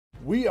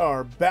We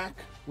are back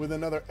with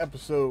another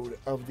episode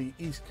of the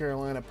East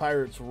Carolina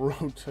Pirates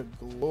Road to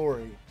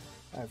Glory.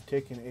 I've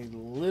taken a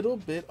little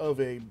bit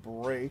of a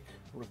break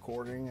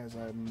recording as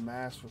I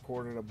mass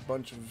recorded a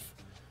bunch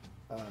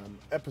of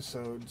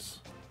episodes,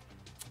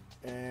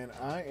 and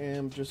I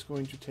am just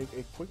going to take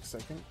a quick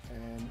second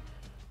and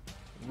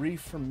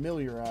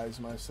refamiliarize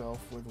myself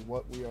with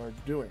what we are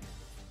doing.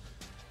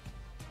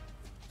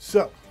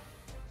 So,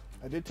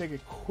 I did take a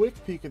quick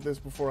peek at this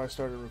before I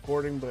started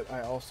recording, but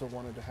I also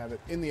wanted to have it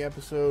in the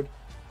episode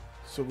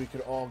so we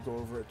could all go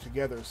over it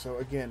together. So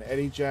again,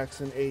 Eddie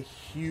Jackson, a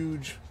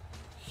huge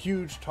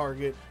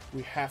target.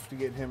 We have to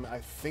get him. I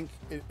think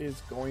it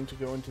is going to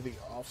go into the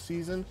off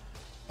season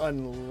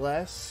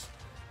unless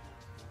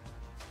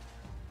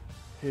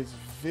his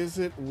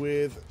visit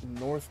with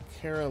North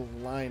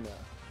Carolina.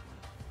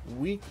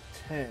 Week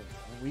 10.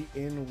 Are we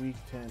in week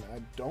 10?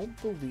 I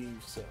don't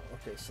believe so.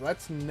 Okay, so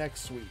that's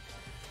next week.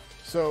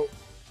 So,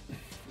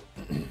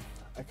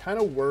 I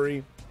kind of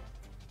worry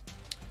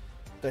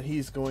that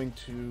he's going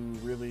to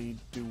really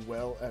do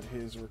well at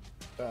his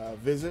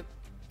visit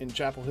in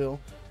Chapel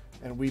Hill,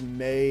 and we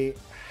may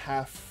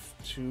have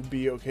to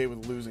be okay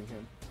with losing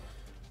him.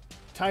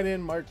 Tight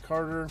end Mark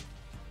Carter,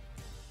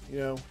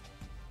 of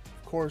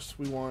course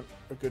we want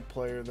a good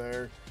player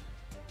there,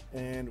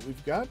 and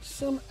we've got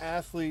some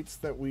athletes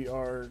that we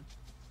are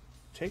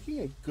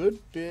taking a good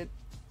bit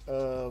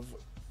of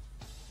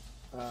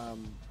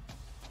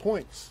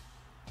points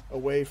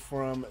away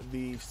from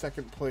the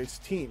second place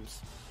teams.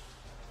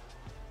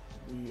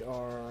 We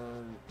are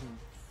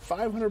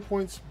 500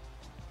 points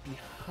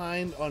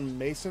behind on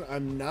Mason.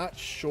 I'm not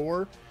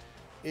sure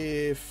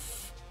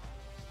if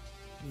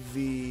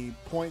the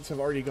points have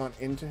already gone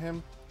into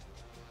him.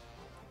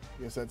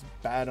 I guess that's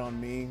bad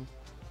on me.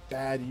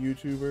 Bad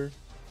YouTuber.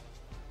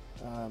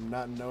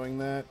 Not knowing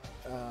that.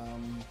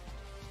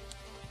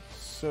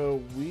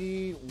 So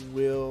we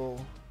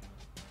will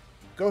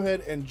go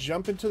ahead and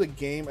jump into the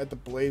game at the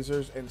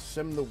Blazers and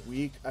sim the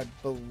week. I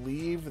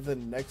believe the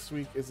next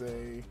week is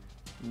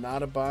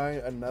not a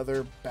bye.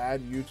 Another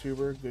bad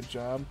YouTuber. Good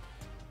job.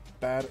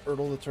 Bad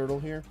Ertle the Turtle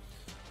here.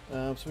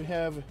 So we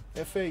have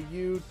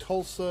FAU,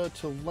 Tulsa,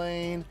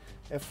 Tulane,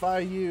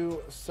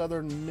 FIU,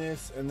 Southern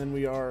Miss, and then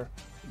we are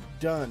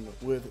done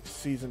with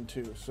Season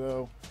 2.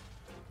 So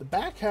the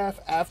back half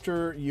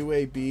after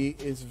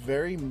UAB is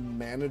very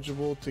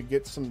manageable to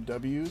get some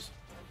W's.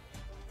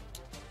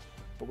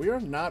 But we are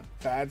not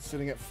bad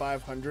sitting at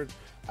 500.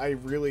 I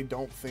really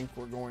don't think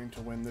we're going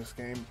to win this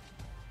game.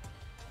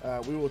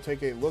 We will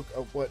take a look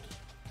at what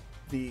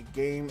the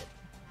game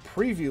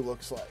preview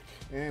looks like.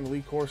 And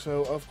Lee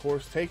Corso, of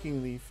course,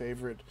 taking the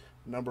favorite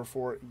number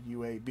 4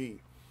 UAB.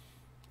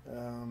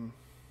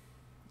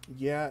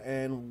 Yeah,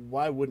 and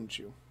why wouldn't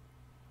you?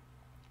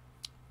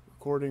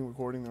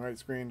 Recording the right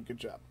screen. Good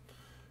job.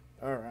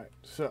 All right,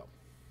 so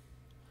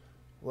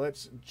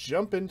let's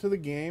jump into the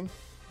game.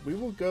 We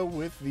will go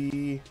with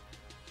the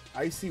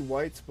icy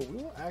whites, but we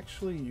will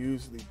actually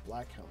use the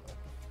black helmet.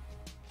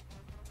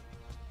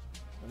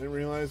 I didn't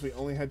realize we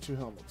only had 2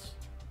 helmets.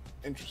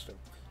 Interesting.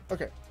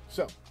 Okay,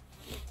 so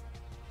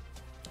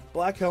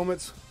black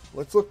helmets.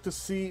 Let's look to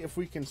see if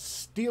we can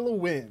steal a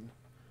win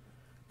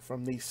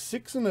from the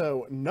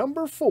 6-0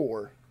 number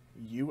 4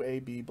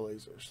 UAB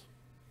Blazers.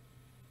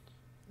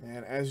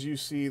 And as you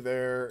see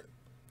their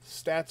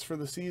stats for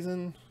the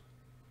season,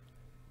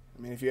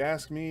 I mean, if you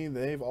ask me,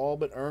 they've all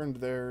but earned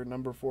their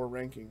number 4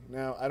 ranking.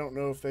 Now, I don't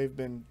know if they've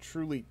been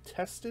truly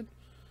tested.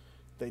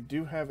 They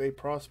do have a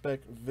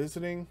prospect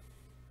visiting.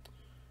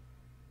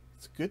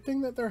 It's a good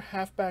thing that their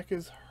halfback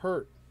is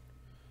hurt.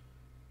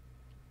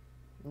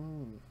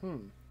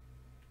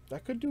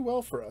 That could do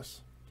well for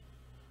us.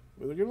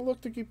 We're going to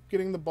look to keep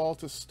getting the ball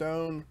to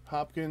Stone.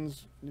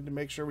 Hopkins, need to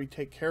make sure we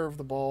take care of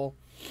the ball.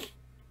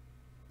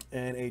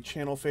 And a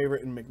channel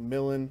favorite in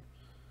McMillan,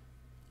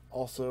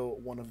 also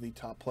one of the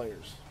top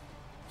players.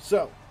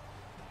 So,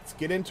 let's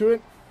get into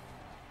it.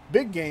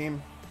 Big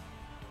game.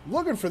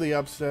 Looking for the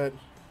upset.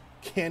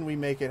 Can we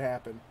make it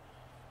happen?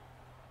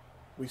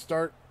 We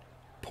start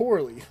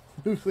poorly,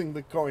 losing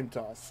the coin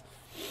toss.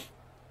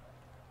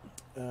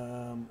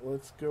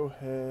 Let's go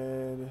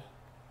ahead.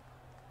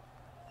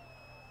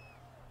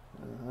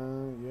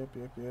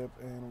 Yep.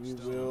 And we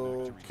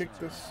will kick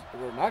this,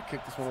 or not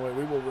kick this one away.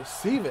 We will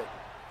receive it.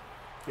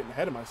 Getting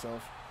ahead of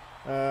myself.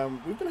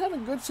 We've been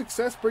having good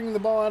success bringing the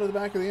ball out of the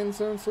back of the end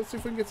zone, so let's see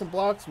if we can get some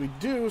blocks. We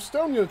do.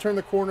 Stone going to turn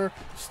the corner.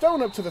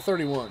 Stone up to the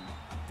 31.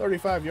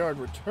 35-yard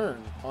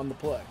return on the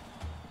play.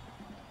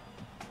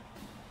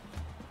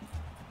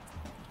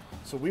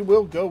 So we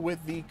will go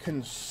with the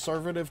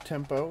conservative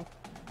tempo,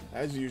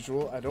 as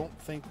usual. I don't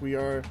think we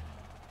are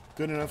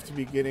good enough to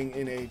be getting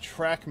in a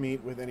track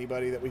meet with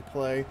anybody that we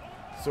play,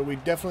 so we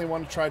definitely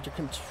want to try to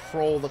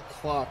control the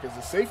clock, as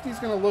the safety is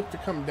going to look to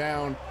come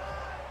down.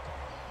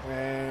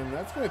 And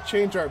that's going to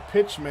change our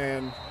pitch,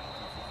 man.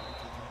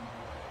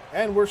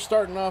 And we're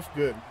starting off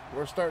good.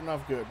 I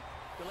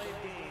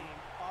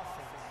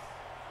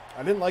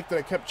didn't like that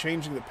I kept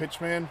changing the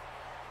pitch, man.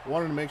 I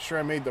wanted to make sure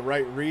I made the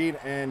right read,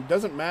 and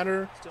doesn't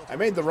matter. I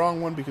made the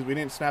wrong one because we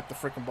didn't snap the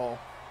frickin' ball.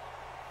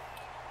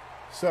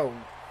 So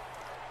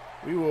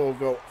we will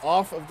go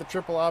off of the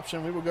triple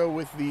option. We will go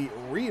with the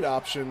read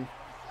option.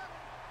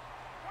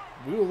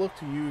 We will look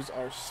to use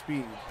our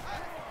speed.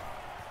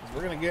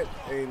 We're going to get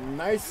a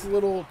nice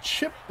little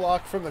chip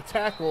block from the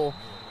tackle,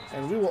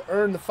 and we will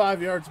earn the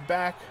 5 yards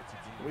back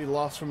we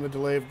lost from the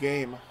delay of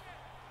game.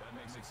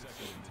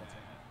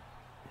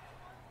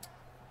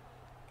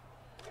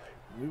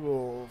 We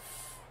will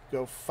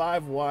go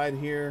 5 wide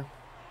here.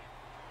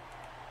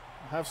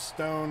 Have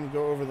Stone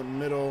go over the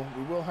middle.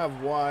 We will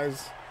have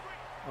Wise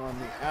on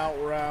the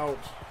out route.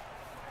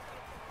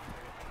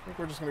 I think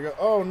we're just going to go.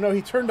 Oh, no,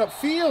 he turned up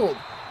field.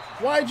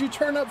 Why'd you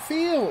turn up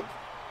field?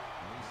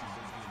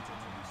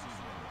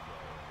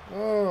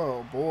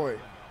 Oh, boy.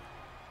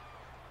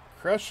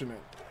 Crushing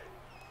it.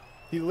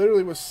 He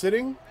literally was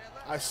sitting.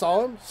 I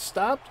saw him,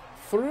 stopped,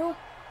 threw,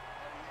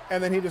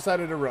 and then he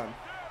decided to run.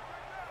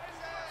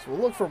 So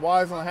we'll look for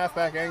Wise on the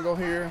halfback angle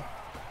here.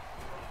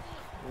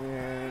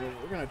 And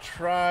we're going to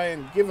try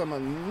and give him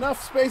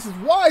enough spaces.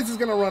 Wise is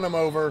going to run him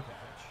over.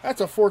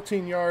 That's a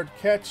 14-yard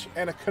catch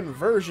and a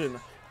conversion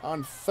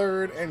on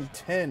 3rd and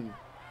 10.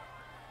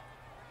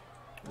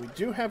 We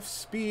do have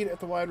speed at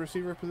the wide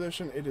receiver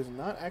position. It is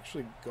not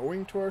actually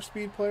going to our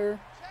speed player.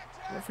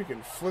 I don't know if we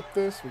can flip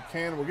this. We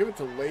can. We'll give it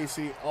to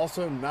Lacey.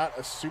 Also not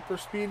a super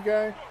speed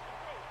guy.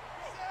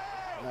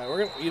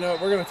 We're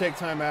gonna take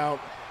time out.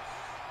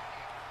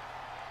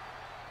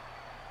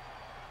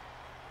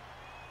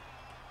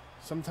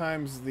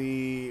 Sometimes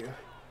the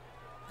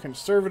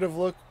conservative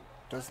look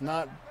does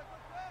not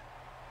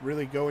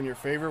really go in your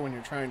favor when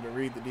you're trying to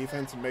read the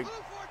defense and make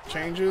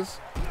changes.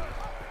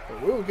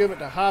 But we'll give it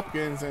to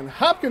Hopkins, and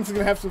Hopkins is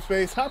going to have some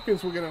space.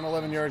 Hopkins will get an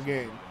 11-yard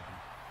gain.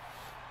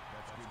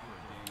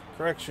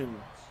 Correction.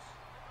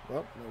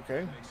 Well,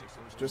 okay.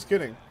 Just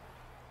kidding.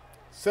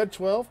 Said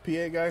 12.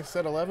 PA guy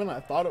said 11. I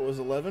thought it was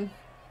 11.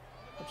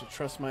 I have to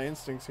trust my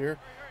instincts here.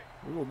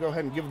 We will go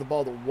ahead and give the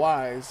ball to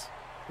Wise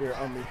here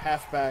on the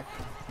halfback.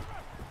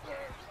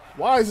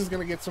 Wise is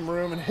going to get some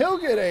room, and he'll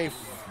get a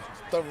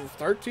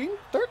 13?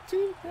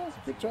 13? Yeah,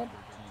 good job.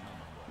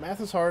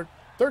 Math is hard.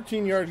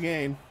 13-yard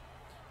gain.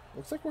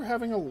 Looks like we're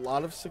having a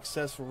lot of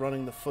success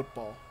running the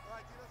football.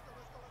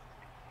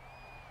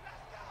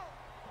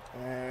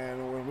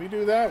 And when we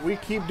do that, we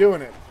keep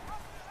doing it.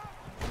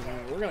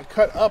 And we're going to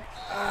cut up.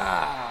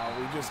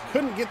 We just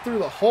couldn't get through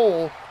the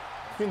hole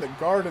between the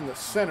guard and the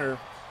center.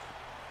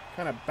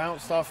 Kind of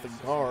bounced off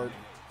the guard.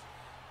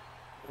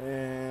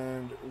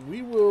 And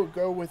we will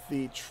go with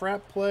the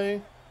trap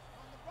play.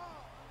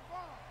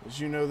 As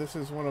you know, this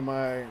is one of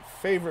my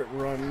favorite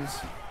runs.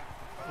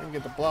 We're going to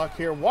get the block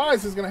here.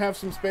 Wise is going to have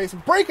some space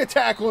and break a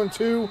tackle in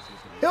 2.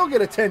 He'll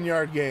get a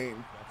 10-yard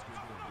gain.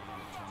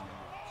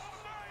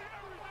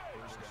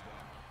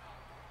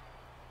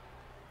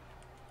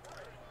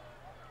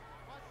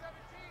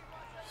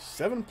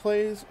 Seven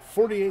plays,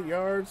 48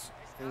 yards,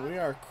 and we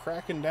are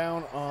cracking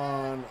down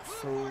on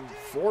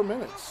 4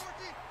 minutes.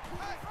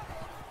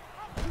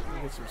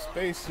 Get some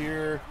space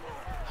here.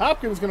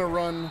 Hopkins going to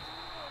run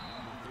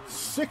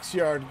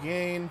 6-yard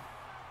gain.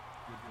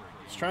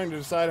 I was trying to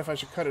decide if I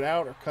should cut it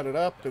out or cut it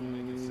up,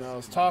 and I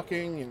was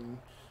talking, and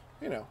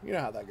you know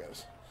how that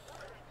goes.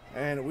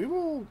 And we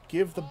will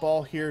give the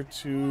ball here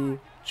to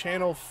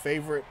channel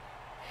favorite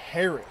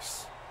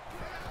Harris.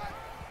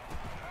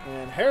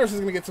 And Harris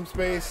is going to get some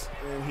space,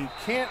 and he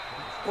can't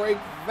break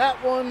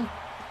that one.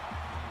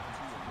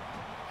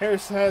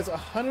 Harris has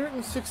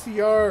 160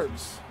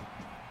 yards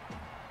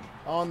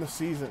on the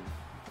season.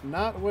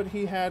 Not what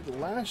he had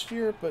last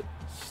year, but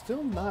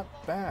still not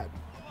bad.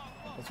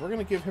 So we're going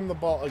to give him the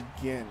ball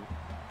again.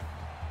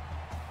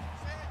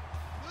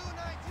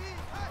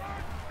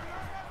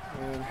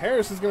 And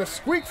Harris is going to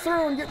squeak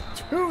through and get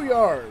 2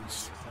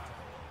 yards.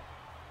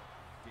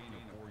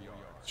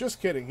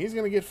 Just kidding. He's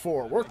going to get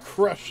 4. We're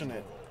crushing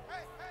it.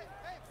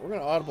 We're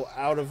going to audible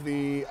out of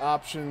the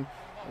option,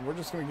 and we're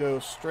just going to go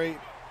straight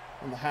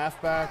on the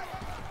halfback.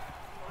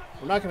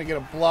 We're not going to get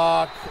a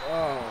block.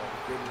 Oh,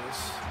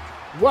 goodness.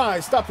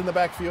 Wise stopped in the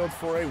backfield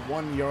for a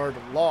 1-yard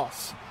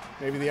loss.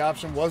 Maybe the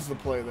option was the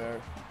play there.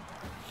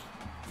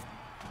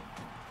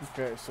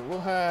 Okay, so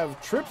we'll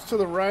have trips to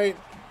the right,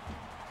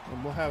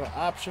 and we'll have an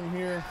option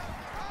here.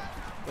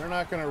 They're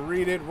not going to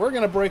read it. We're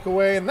going to break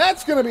away, and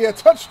that's going to be a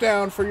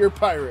touchdown for your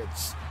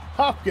Pirates.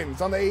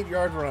 Hopkins on the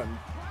 8-yard run.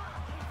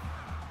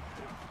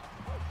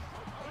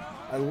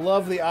 I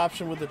love the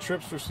option with the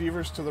trips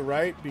receivers to the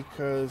right,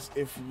 because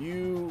if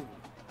you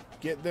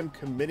get them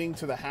committing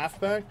to the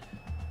halfback,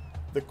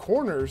 the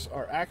corners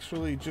are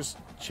actually just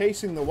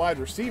chasing the wide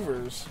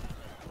receivers,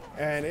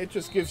 and it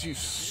just gives you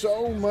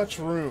so much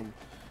room.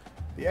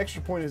 The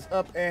extra point is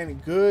up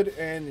and good,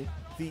 and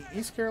the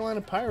East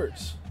Carolina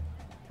Pirates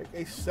take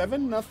a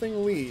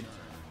 7-0 lead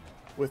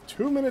with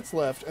 2 minutes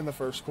left in the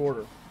first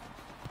quarter.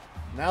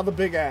 Now the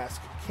big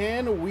ask,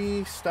 can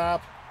we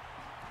stop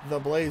the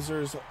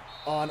Blazers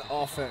on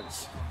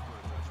offense?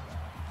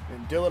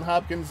 And Dylan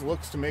Hopkins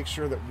looks to make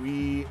sure that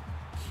we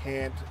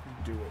can't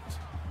do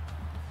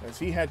it, as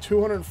he had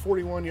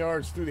 241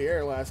 yards through the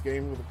air last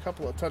game with a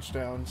couple of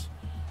touchdowns.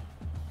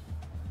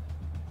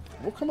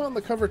 We'll come on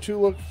the cover 2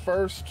 look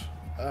first.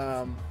 We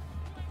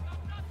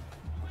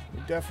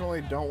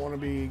definitely don't want to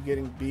be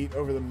getting beat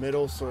over the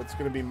middle, so it's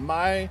going to be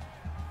my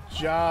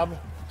job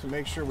to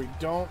make sure we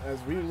don't,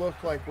 as we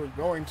look like we're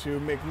going to.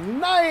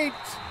 McKnight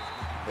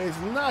is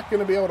not going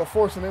to be able to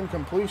force an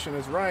incompletion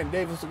as Ryan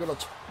Davis will get a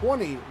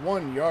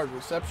 21-yard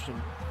reception.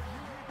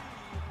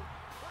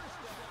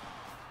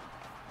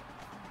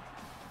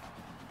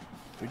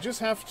 We just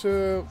have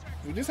to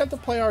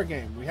play our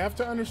game. We have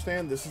to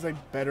understand this is a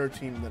better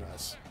team than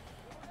us.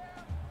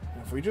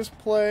 And if we just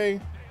play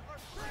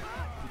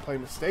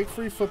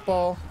mistake-free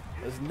football,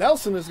 as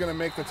Nelson is going to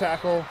make the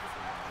tackle,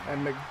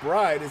 and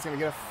McBride is going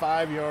to get a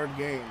 5-yard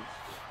gain.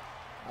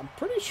 I'm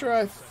pretty sure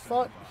I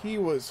thought he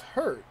was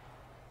hurt.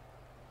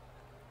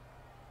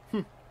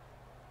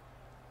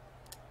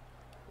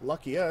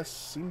 Lucky us,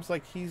 seems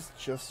like he's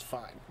just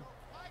fine.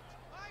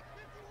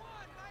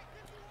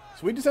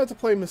 So we just have to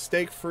play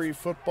mistake-free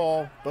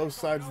football, both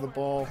sides of the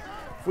ball.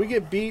 If we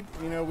get beat,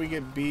 you know, we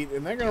get beat.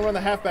 And they're going to run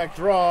the halfback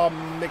draw.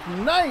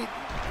 McKnight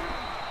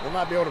will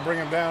not be able to bring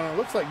him down. It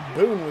looks like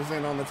Boone was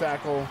in on the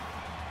tackle.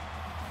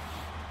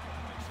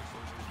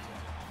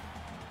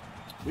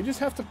 We just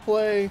have to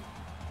play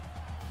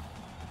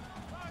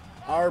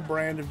our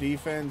brand of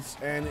defense.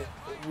 And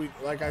we,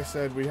 like I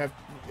said, we have.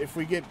 If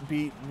we get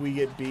beat, we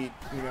get beat.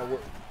 You know,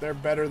 they're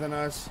better than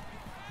us.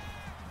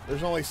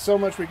 There's only so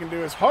much we can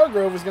do. As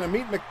Hargrove is going to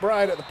meet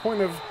McBride at the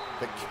point of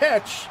the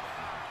catch,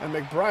 and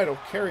McBride will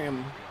carry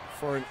him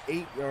for an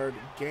 8-yard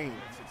gain.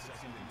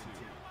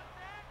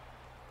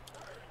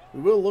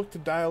 We will look to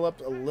dial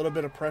up a little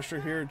bit of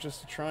pressure here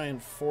just to try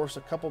and force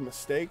a couple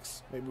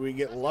mistakes. Maybe we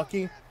get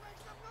lucky.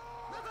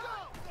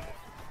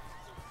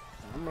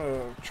 I'm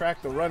going to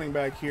track the running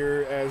back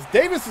here as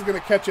Davis is going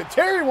to catch it.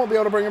 Terry won't be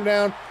able to bring him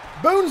down.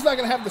 Boone's not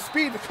going to have the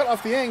speed to cut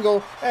off the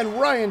angle, and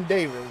Ryan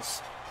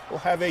Davis will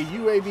have a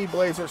UAB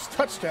Blazers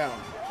touchdown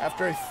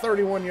after a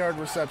 31-yard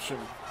reception.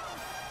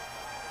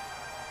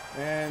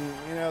 And,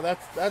 you know,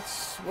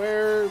 that's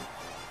where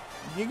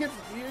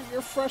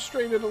you're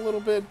frustrated a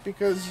little bit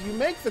because you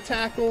make the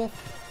tackle,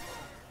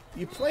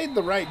 you played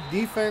the right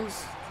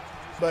defense,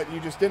 but you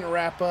just didn't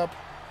wrap up.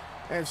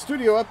 And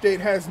Studio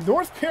Update has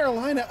North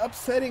Carolina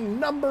upsetting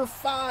number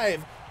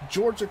 5,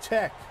 Georgia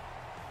Tech.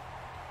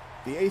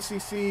 The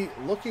ACC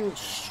looking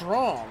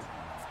strong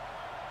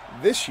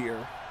this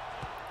year.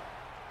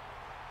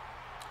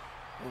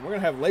 And we're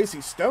going to have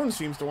Lacey. Stone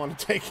seems to want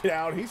to take it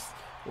out. He's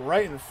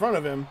right in front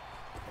of him.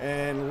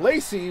 And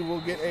Lacey will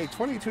get a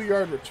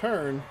 22-yard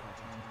return.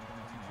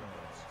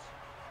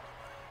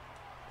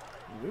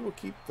 And we will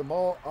keep the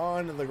ball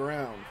on the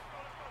ground.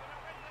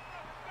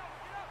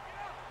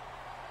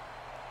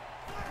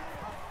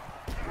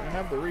 We're going to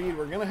have the read.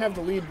 We're going to have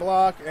the lead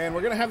block. And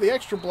we're going to have the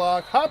extra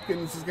block.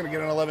 Hopkins is going to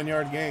get an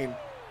 11-yard gain.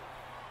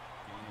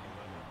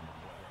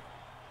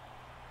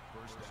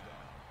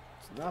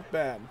 It's not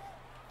bad.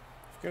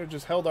 If we could have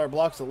just held our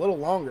blocks a little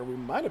longer, we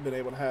might have been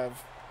able to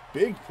have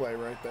big play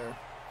right there.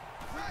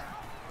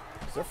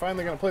 So they're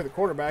finally going to play the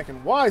quarterback,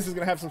 and Wise is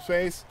going to have some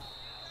space.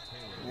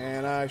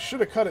 And I should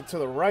have cut it to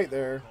the right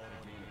there.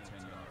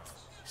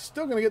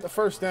 Still going to get the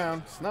first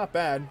down. It's not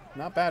bad.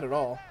 Not bad at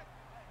all.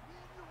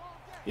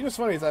 You know what's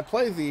funny is I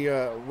play the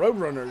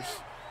Roadrunners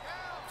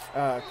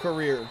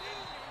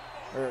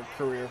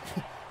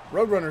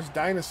Roadrunners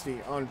Dynasty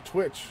on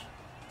Twitch.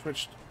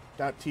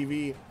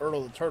 Twitch.tv,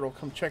 Ertl the Turtle.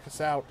 Come check us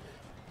out.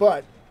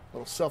 But, a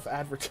little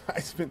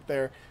self-advertisement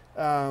there.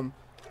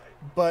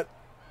 But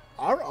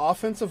our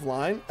offensive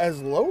line,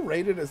 as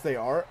low-rated as they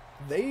are,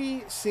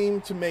 they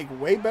seem to make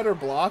way better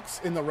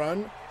blocks in the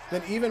run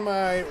than even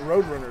my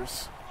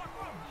Roadrunners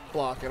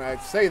block. And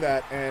I'd say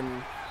that,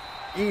 and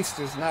East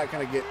is not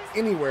going to get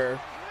anywhere.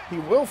 He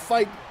will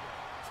fight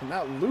to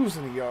not lose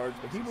any yards,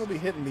 but he will be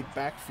hitting the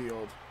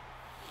backfield.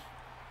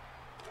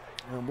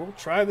 And we'll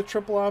try the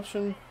triple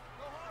option.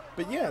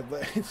 But yeah,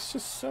 it's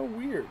just so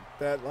weird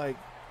that, like,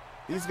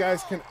 these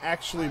guys can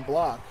actually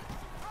block.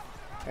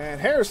 And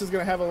Harris is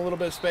going to have a little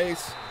bit of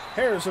space.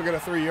 Harris will get a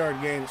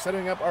 3-yard gain,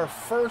 setting up our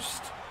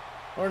first,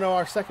 or no,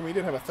 our second. We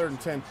did have a 3rd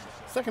and 10.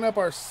 Setting up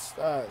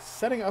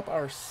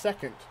our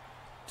second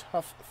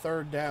tough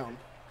 3rd down.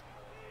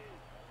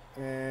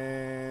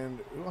 And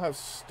we'll have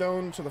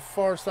Stone to the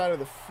far side of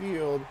the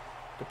field.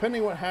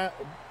 Depending what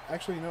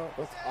actually, you know what?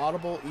 Let's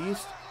audible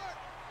East.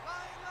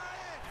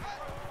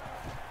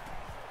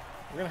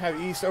 We're going to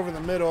have East over the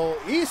middle.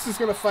 East is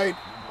going to fight,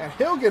 and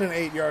he'll get an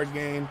 8-yard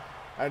gain.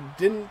 I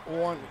didn't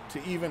want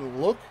to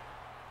even look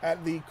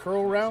at the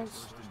curl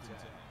routes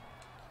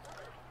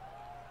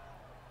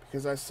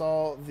because I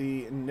saw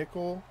the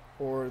nickel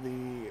or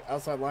the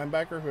outside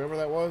linebacker, whoever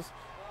that was,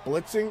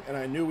 blitzing, and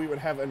I knew we would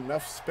have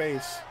enough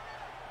space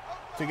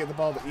to get the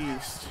ball to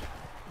East.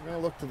 We're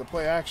going to look to the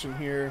play action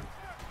here,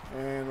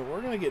 and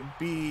we're going to get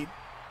beat.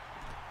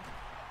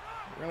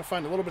 We're going to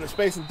find a little bit of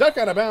space and duck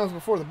out of bounds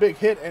before the big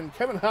hit, and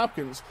Kevin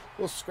Hopkins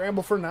will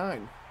scramble for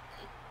 9.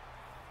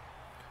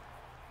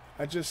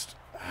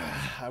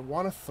 I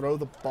want to throw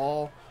the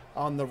ball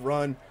on the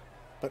run,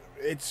 but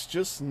it's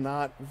just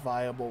not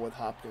viable with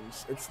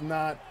Hopkins. It's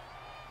not.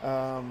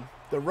 The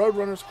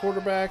Roadrunners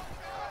quarterback,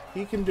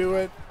 he can do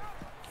it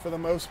for the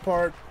most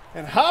part.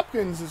 And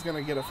Hopkins is going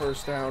to get a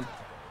first down.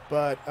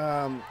 But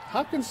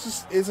Hopkins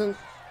just isn't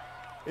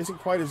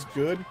quite as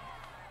good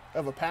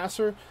of a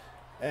passer.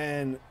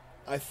 And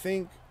I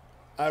think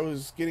I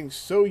was getting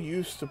so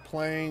used to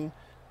playing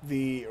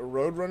the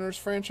Roadrunners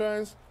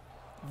franchise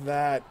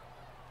that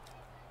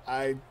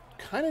I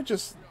kind of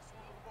just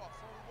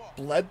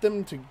bled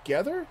them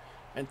together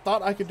and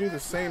thought I could do the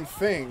same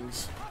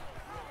things.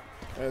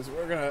 As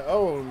we're going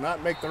to,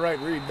 not make the right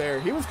read there.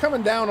 He was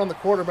coming down on the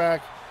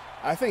quarterback.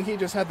 I think he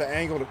just had the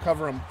angle to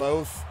cover them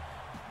both.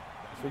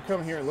 If we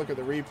come here and look at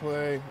the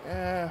replay,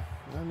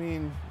 I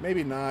mean,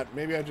 maybe not.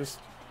 Maybe I just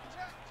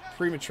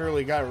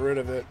prematurely got rid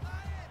of it.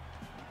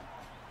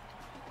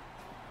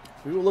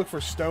 We will look for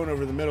Stone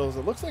over the middle.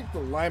 It looks like the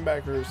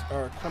linebackers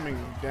are coming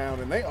down,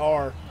 and they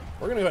are.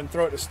 We're going to go ahead and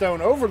throw it to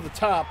Stone over the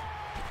top,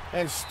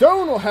 and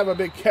Stone will have a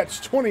big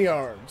catch, 20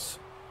 yards.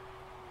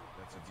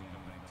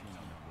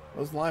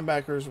 Those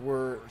linebackers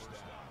were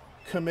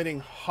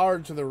committing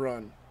hard to the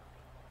run.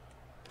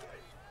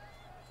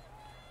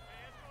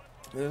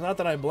 It's not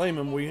that I blame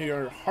him. We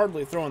are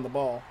hardly throwing the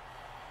ball.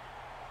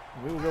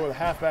 We will go with a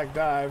halfback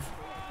dive.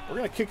 We're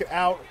going to kick it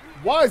out.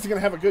 Wise is going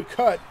to have a good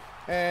cut,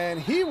 and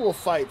he will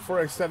fight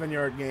for a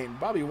 7-yard gain.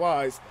 Bobby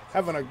Wise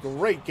having a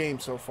great game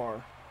so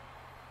far.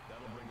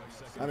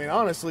 I mean,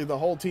 honestly, the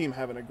whole team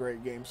having a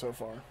great game so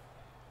far.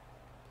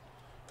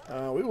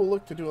 We will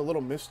look to do a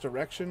little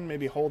misdirection,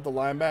 maybe hold the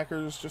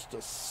linebackers just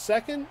a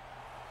second.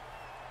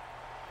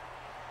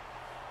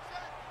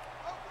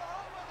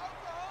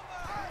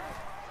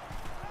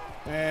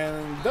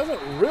 And doesn't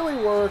really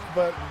work,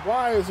 but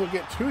Wise will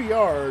get 2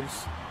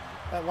 yards.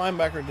 That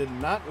linebacker did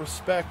not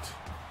respect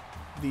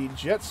the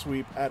jet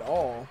sweep at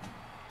all.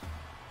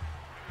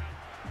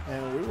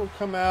 And we will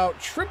come out,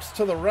 trips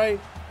to the right,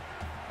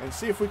 and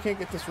see if we can't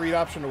get this read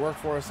option to work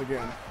for us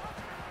again.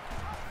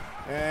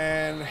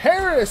 And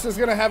Harris is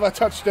going to have a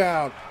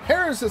touchdown.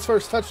 Harris's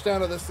first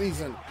touchdown of the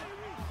season.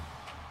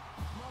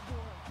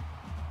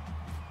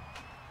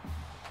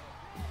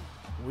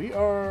 We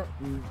are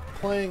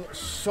playing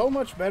so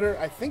much better.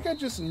 I think I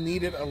just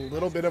needed a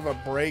little bit of a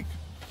break.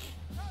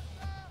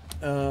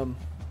 I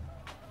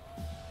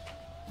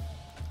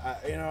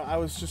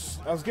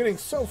was getting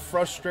so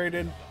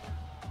frustrated,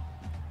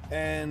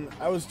 and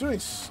I was doing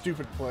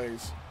stupid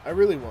plays. I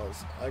really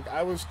was. Like,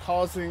 I was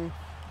causing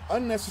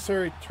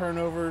unnecessary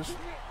turnovers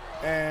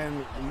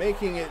and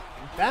making it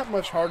that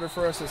much harder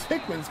for us as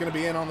Hickman's going to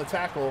be in on the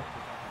tackle.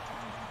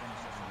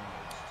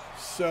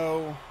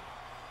 So,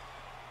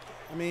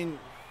 I mean,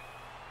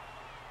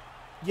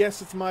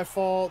 yes, it's my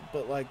fault,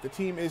 but like the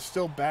team is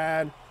still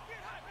bad.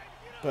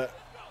 But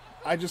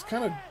I just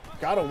kind of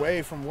got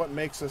away from what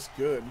makes us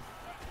good.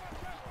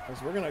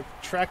 As we're going to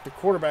track the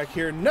quarterback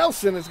here.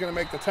 Nelson is going to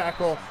make the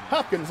tackle.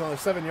 Hopkins on a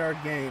 7-yard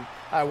gain.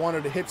 I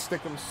wanted to hit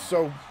stick him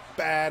so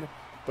bad,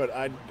 but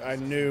I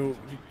knew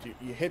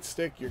you hit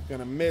stick, you're going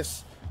to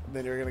miss, and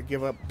then you're going to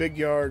give up big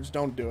yards.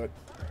 Don't do it.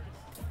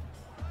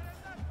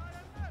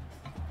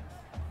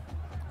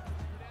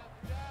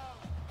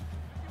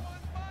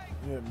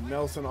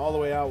 Nelson all the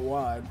way out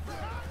wide.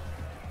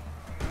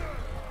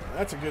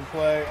 That's a good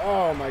play.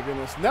 Oh my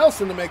goodness.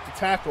 Nelson to make the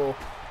tackle.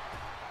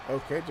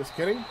 Okay, just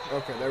kidding.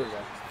 Okay, there we go.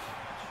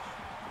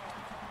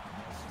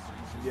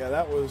 Yeah,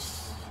 that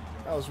was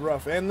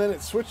rough. And then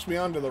it switched me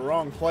onto the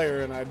wrong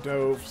player and I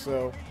dove,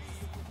 so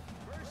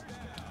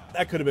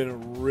that could have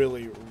been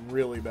really,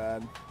 really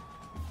bad.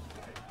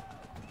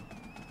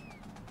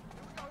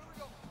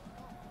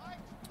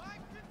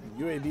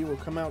 UAB will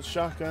come out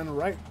shotgun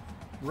right.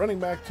 Running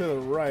back to the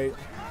right.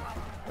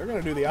 They're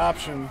going to do the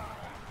option.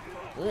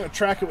 We're going to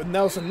track it with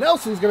Nelson.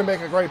 Nelson's going to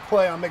make a great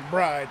play on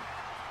McBride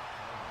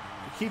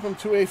to keep him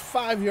to a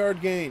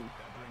 5-yard gain.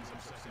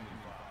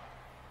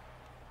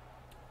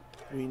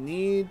 We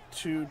need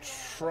to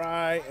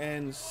try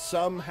and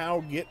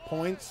somehow get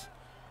points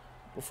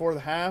before the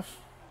half.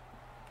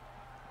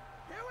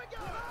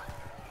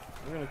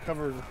 We're going to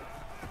cover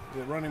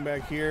the running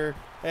back here.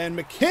 And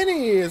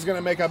McKinney is going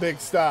to make a big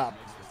stop.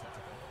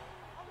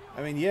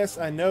 I mean, yes,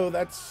 I know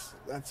that's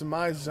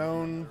my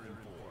zone.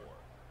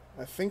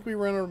 I think we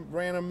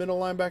ran a middle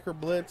linebacker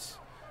blitz,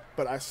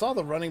 but I saw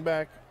the running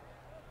back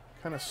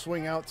kind of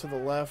swing out to the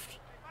left.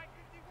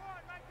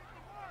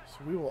 So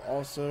we will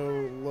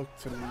also look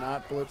to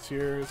not blitz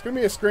here. It's going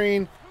to be a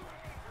screen.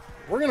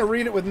 We're going to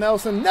read it with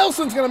Nelson.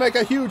 Nelson's going to make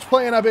a huge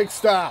play and a big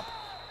stop.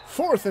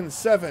 4th and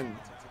 7.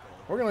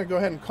 We're going to go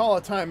ahead and call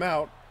a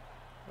timeout.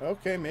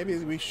 Okay, maybe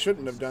we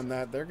shouldn't have done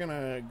that. They're going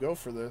to go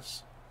for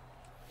this.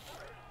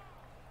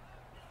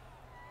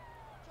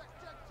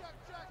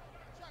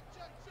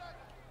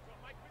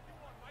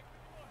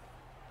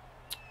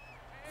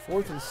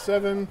 4th and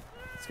 7.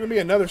 It's going to be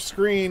another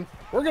screen.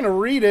 We're going to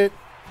read it.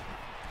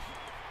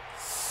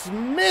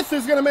 Smith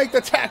is going to make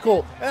the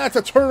tackle. And that's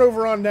a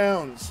turnover on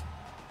downs.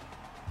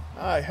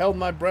 I held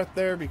my breath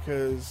there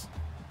because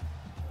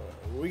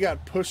we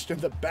got pushed in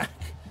the back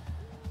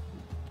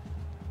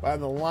by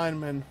the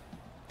lineman.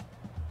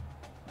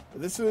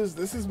 This is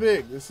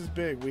big. This is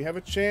big. We have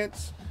a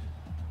chance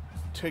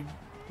to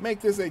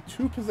make this a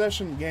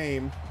 2-possession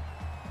game.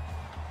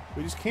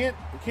 We can't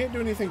do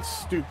anything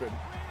stupid.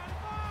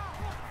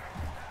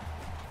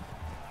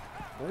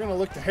 We're going to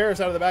look to Harris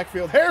out of the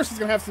backfield. Harris is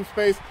going to have some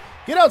space.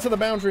 Get out to the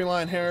boundary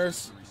line,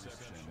 Harris.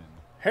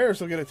 Harris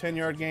will get a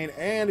 10-yard gain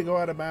and go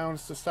out of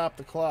bounds to stop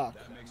the clock.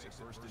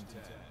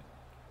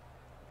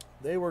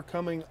 They were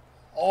coming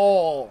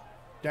all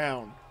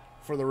down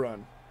for the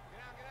run.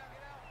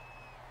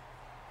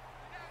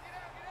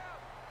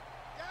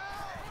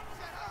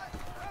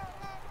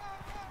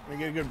 We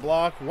get a good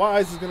block.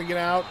 Wise is going to get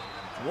out.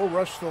 We'll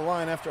rush to the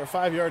line after a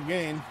 5-yard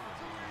gain.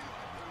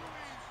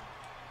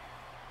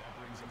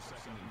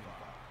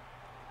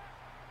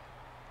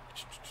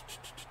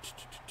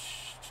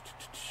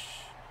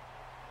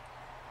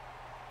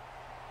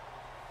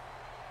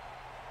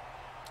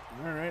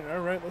 All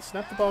right, let's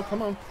snap the ball.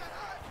 Come on.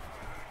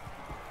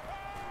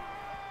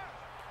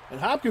 And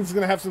Hopkins is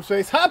going to have some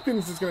space.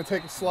 Hopkins is going to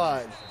take a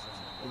slide.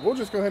 We'll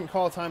just go ahead and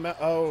call a timeout.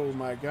 Oh,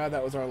 my God,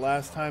 that was our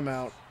last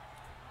timeout.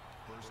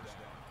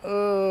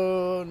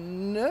 Oh,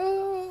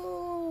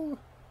 no.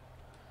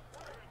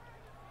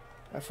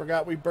 I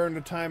forgot we burned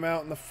a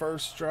timeout in the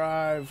first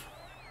drive.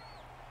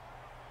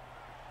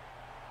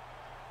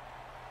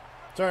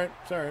 It's all right.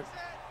 It's all right.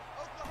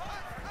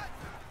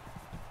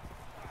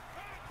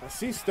 I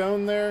see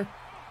Stone there.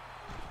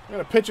 I'm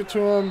going to pitch it to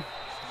him.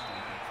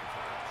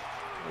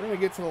 We're going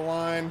to get to the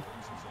line.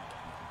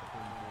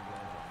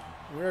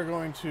 We're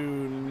going to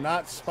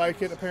not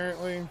spike it,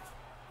 apparently.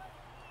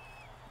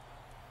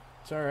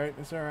 It's all right.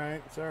 It's all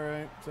right. It's all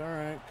right. It's all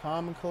right.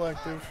 Calm and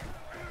collective.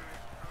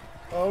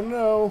 Oh,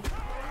 no.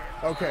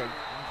 Okay.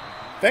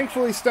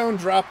 Thankfully, Stone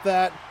dropped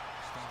that.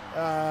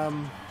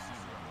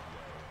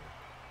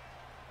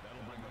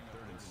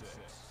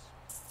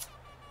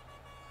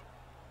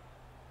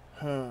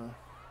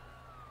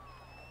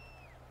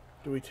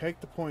 Do we take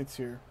the points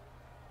here?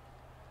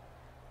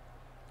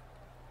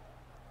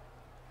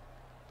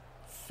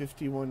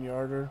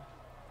 51-yarder.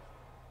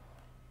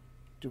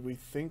 Do we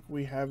think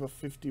we have a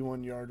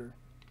 51-yarder?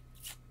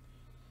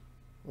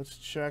 Let's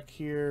check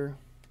here.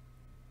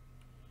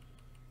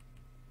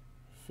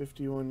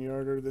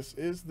 51-yarder. This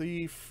is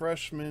the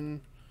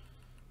freshman.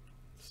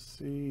 Let's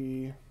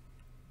see.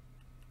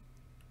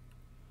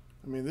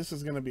 I mean, this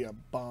is going to be a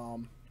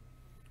bomb.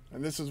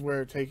 And this is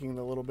where taking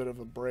a little bit of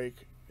a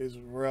break is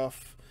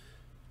rough.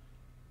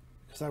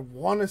 Because I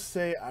want to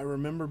say I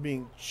remember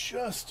being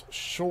just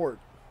short.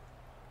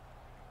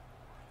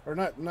 Or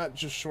not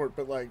just short,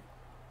 but like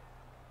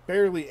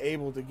barely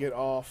able to get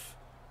off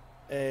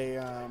a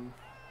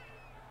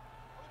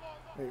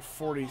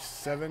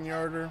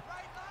 47-yarder.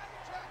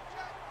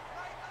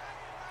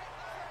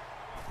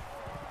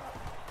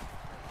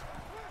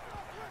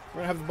 We're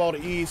going to have the ball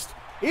to East.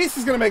 East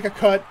is going to make a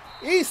cut.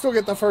 East will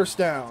get the first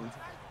down.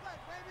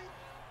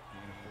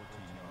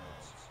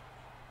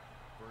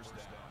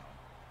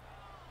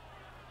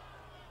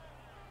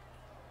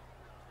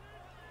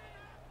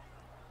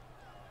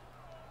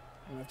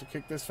 I'm going to have to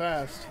kick this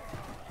fast.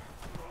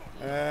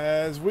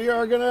 As we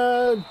are going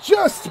to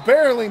just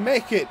barely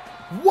make it.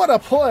 What a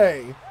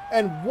play.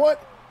 And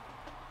what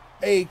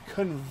a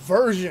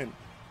conversion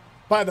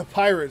by the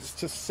Pirates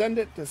to send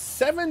it to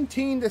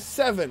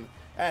 17-7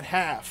 at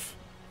half.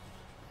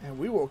 And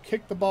we will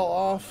kick the ball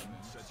off.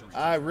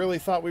 I really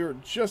thought we were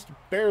just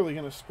barely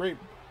going to scrape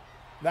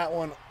that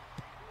one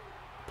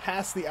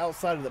past the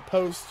outside of the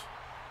post.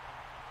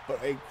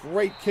 But a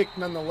great kick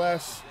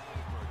nonetheless.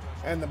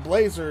 And the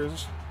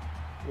Blazers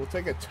will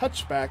take a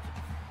touchback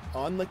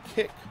on the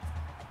kick.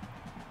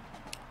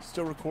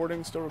 Still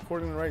recording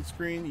the right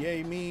screen.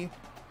 Yay me.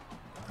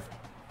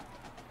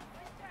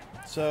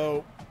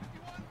 So,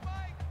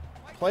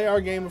 play our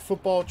game of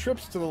football.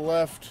 Trips to the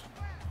left.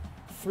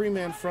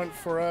 3-man front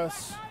for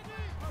us.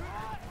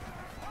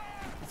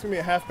 It's going to be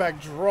a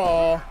halfback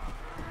draw.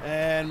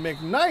 And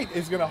McKnight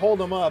is going to hold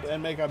him up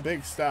and make a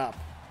big stop.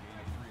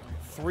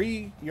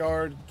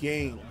 3-yard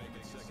gain.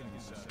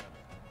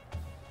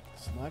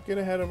 Let's not get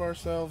ahead of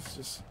ourselves.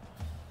 Just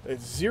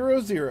it's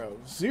 0-0.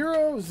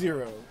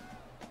 0-0.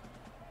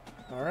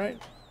 All right.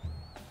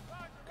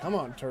 Come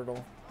on,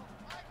 Turtle.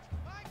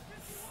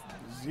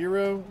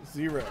 0-0.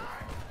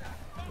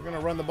 We're going to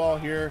run the ball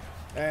here.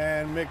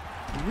 And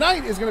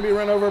McKnight is going to be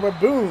run over, but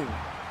Boone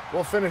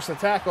will finish the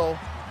tackle,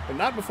 but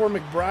not before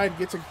McBride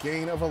gets a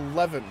gain of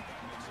 11.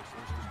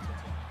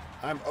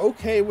 I'm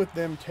okay with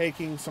them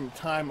taking some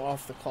time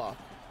off the clock.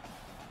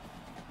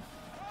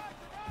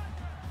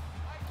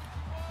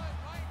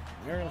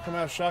 They're going to come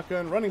out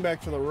shotgun, running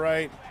back to the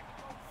right.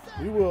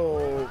 We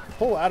will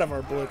pull out of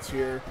our blitz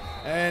here.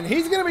 And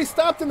he's going to be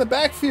stopped in the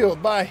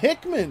backfield by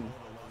Hickman.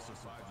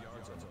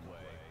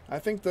 I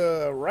think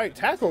the right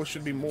tackle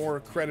should be more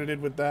credited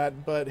with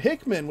that, but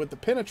Hickman with the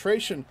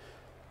penetration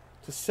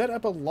to set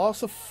up a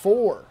loss of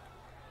 4.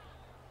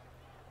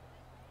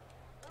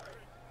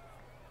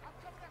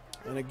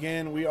 And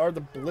again, we are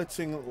the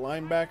blitzing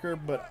linebacker,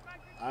 but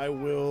I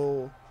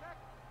will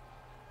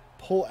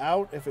pull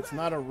out if it's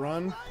not a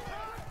run.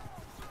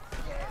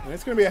 And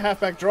it's going to be a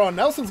halfback draw.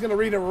 Nelson's going to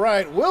read it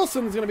right.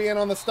 Wilson's going to be in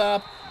on the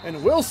stop,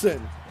 and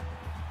Wilson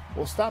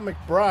will stop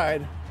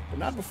McBride, but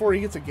not before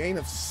he gets a gain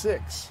of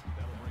 6.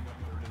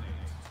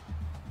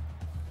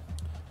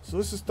 So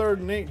this is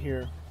 3rd and 8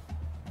 here.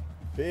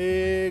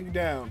 Big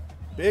down.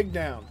 Big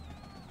down.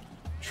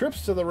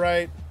 Trips to the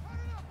right.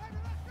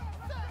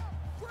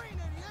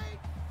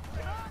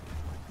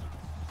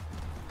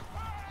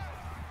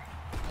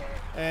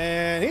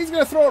 And he's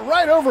going to throw it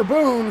right over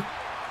Boone.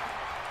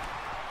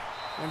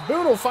 And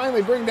Boone will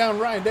finally bring down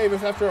Ryan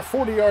Davis after a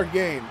 40-yard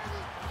gain.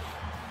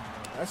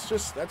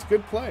 That's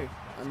good play.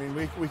 I mean,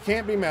 we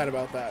can't be mad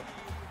about that.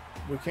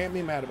 We can't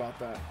be mad about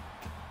that.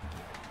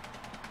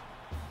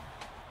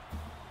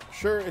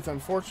 Sure, it's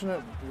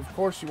unfortunate. Of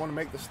course, you want to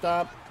make the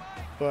stop,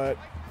 but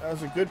that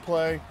was a good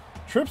play.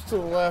 Trips to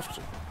the left.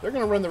 They're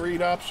going to run the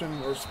read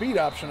option, or speed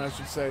option, I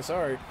should say.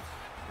 Sorry.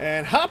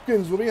 And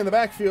Hopkins will be in the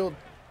backfield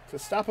to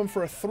stop him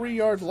for a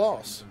 3-yard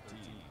loss.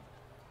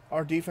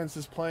 Our defense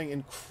is playing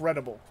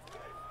incredible.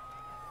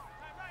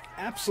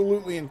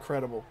 Absolutely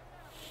incredible.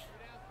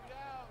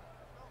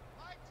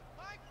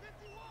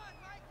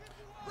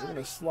 We're going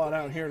to slot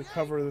out here to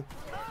cover the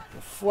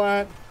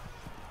flat.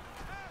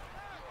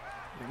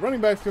 The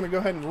running back's going to go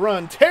ahead and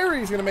run.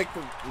 Terry's going to make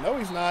the... No,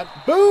 he's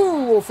not.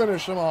 Boone will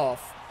finish him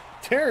off.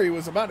 Terry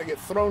was about to get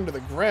thrown to the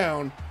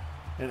ground.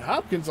 And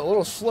Hopkins a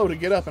little slow to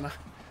get up. And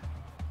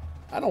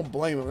I don't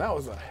blame him. That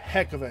was a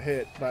heck of a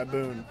hit by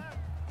Boone.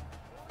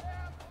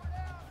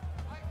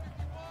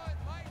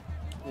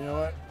 You know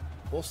what?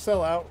 We'll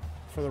sell out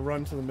for the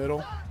run to the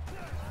middle.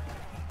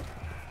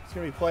 It's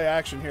going to be play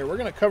action here. We're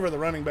going to cover the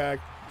running back.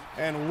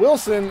 And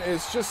Wilson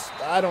is just,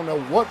 I don't know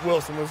what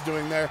Wilson was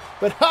doing there,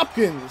 but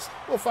Hopkins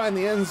will find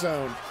the end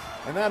zone.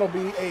 And that'll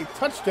be a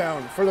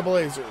touchdown for the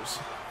Blazers.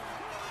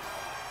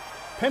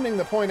 Pending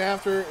the point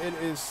after, it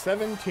is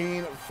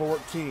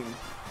 17-14.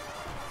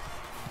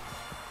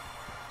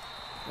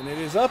 And it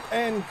is up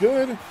and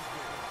good.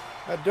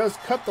 That does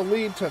cut the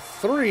lead to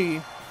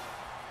 3.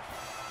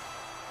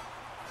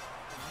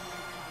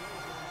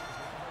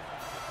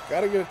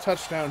 Got to get a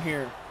touchdown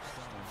here.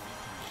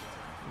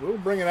 We'll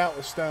bring it out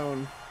with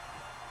Stone.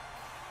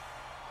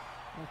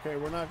 Okay,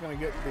 we're not going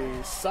to get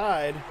the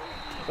side,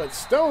 but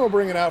Stone will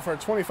bring it out for a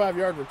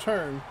 25-yard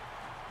return.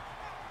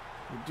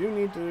 We do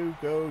need to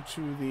go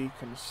to the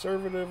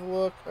conservative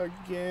look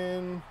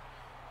again,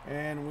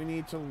 and we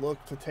need to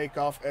look to take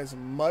off as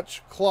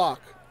much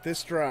clock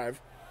this drive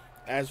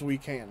as we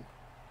can.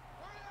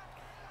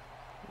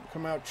 We'll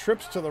come out,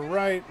 trips to the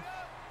right.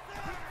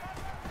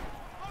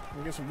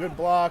 We'll get some good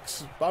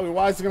blocks. Bobby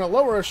Wise is going to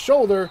lower his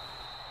shoulder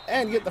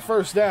and get the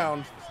first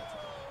down.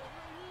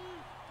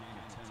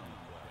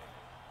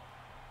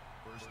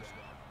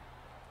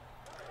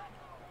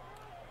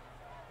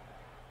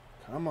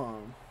 Come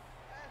on.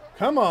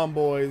 Come on,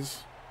 boys.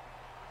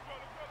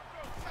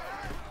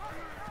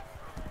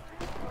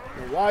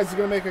 And Wise is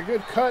going to make a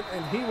good cut,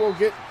 and he will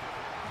get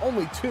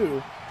only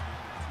 2.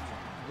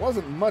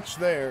 Wasn't much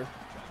there.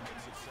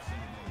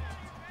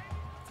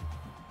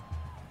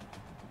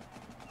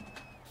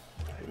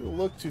 We'll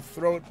look to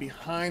throw it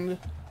behind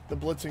the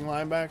blitzing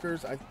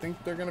linebackers. I think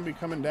they're going to be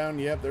coming down.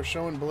 Yep, they're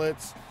showing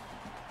blitz.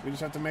 We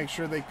just have to make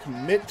sure they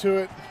commit to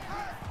it.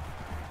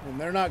 And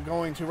they're not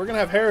going to. We're going to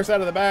have Harris out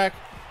of the back.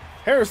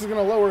 Harris is going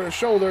to lower his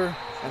shoulder,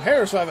 and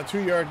Harris will have a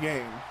 2-yard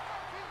gain.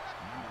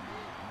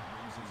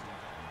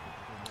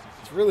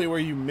 It's really where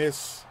you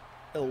miss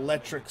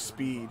electric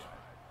speed.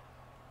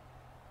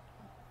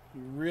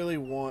 You really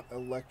want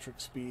electric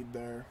speed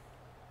there.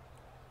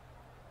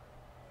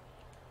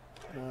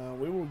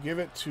 We will give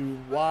it to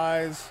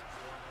Wise.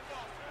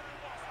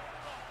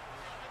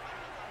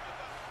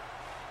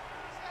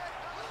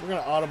 We're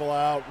going to audible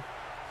out.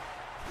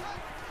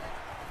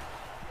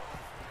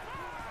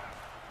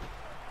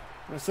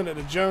 I'm going to send it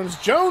to Jones.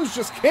 Jones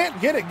just can't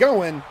get it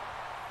going.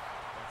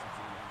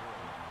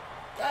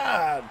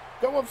 God,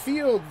 go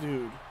upfield,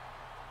 dude.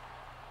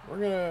 We're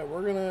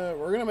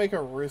gonna make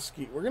a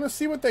risky. We're gonna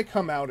see what they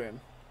come out in.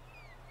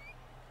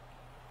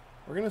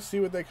 We're gonna see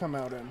what they come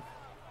out in.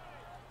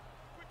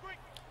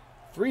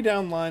 3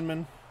 down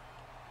linemen.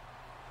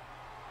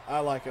 I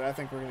like it. I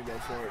think we're gonna go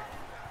for it.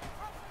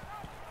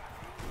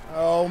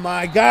 Oh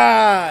my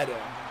God!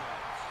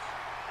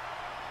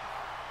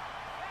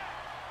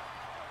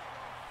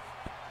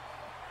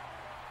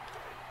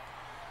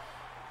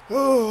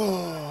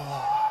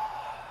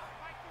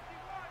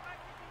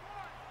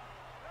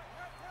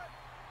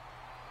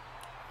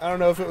 I don't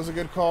know if it was a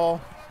good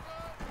call.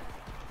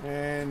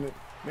 And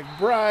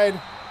McBride,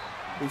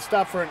 we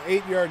stopped for an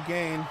 8-yard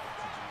gain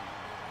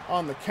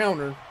on the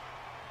counter.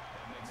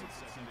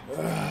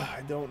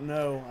 I don't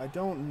know.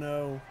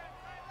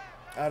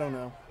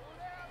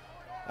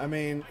 I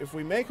mean, if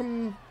we make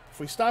them, if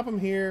we stop them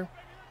here,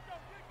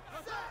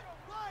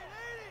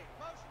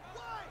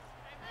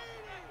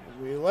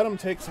 we let them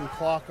take some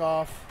clock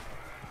off.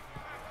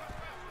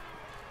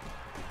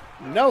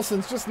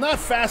 Nelson's just not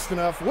fast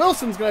enough.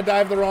 Wilson's going to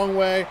dive the wrong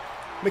way.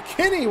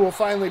 McKinney will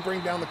finally bring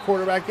down the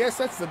quarterback. Yes,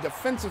 that's the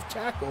defensive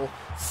tackle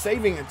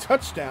saving a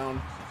touchdown.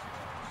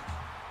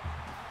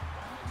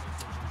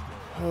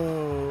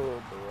 Oh,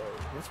 boy.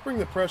 Let's bring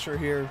the pressure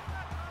here.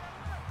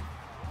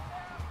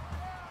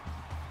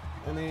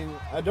 I mean,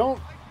 I don't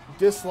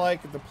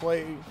dislike the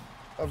play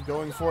of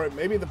going for it.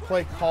 Maybe the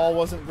play call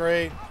wasn't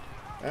great,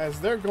 as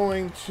they're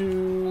going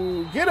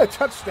to get a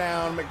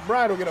touchdown.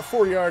 McBride will get a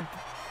 4-yard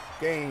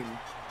gain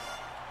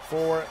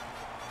for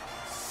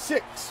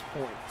 6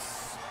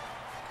 points.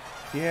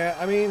 Yeah,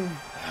 I mean,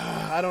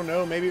 I don't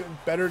know. Maybe it would be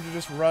better to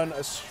just run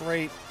a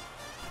straight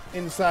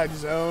inside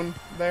zone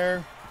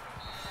there.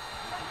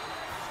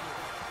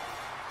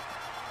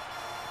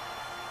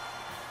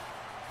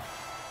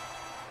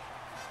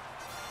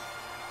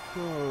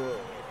 Oh.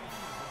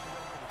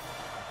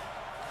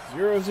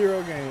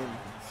 0-0 game.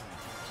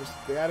 Just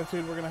the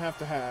attitude we're going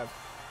to have.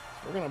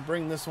 We're going to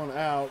bring this one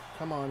out.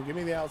 Come on, give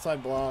me the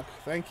outside block.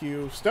 Thank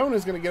you. Stone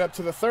is going to get up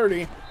to the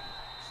 30.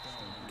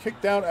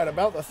 Kicked out at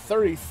about the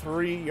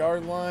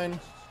 33-yard line.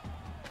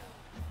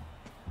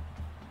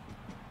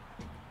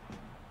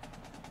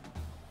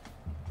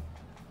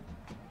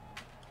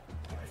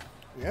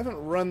 We haven't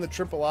run the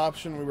triple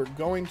option. We were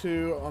going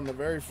to on the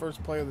very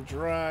first play of the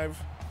drive.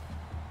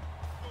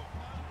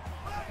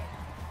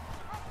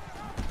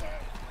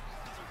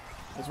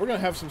 As we're going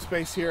to have some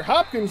space here.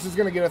 Hopkins is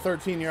going to get a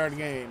 13-yard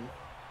gain.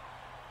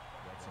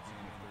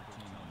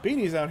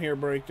 Beanie's out here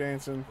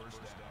breakdancing.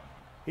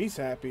 He's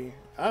happy.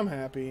 I'm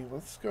happy.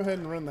 Let's go ahead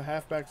and run the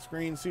halfback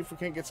screen, see if we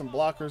can't get some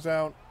blockers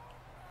out.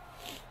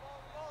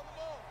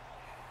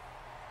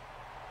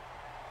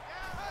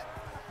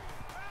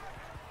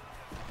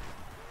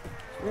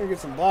 We're going to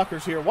get some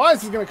blockers here.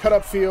 Wise is going to cut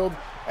up field,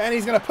 and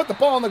he's going to put the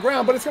ball on the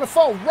ground, but it's going to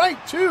fall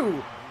right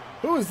to.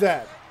 Who is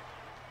that?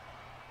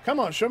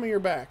 Come on, show me your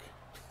back.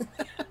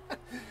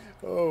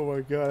 Oh,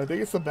 my God. I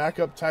think it's the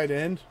backup tight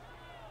end.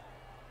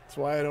 That's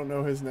why I don't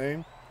know his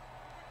name.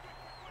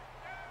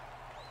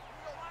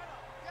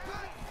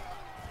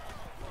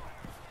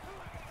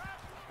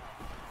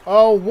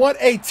 Oh, what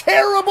a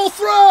terrible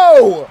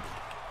throw!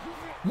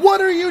 What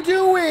are you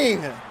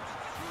doing?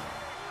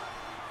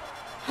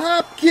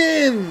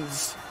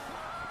 Hopkins!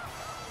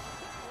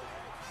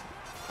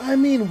 I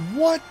mean,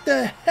 what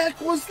the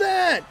heck was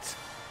that?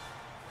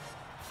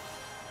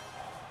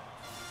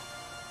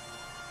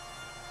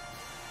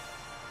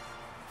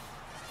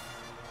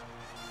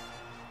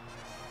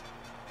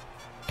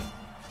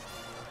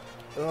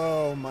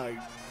 Oh my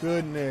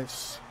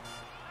goodness.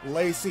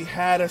 Lacey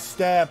had a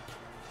step.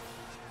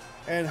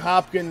 And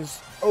Hopkins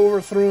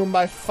overthrew him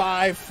by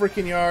 5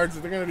 freaking yards.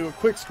 They're going to do a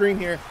quick screen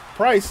here.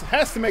 Price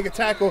has to make a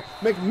tackle.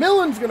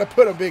 McMillan's going to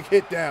put a big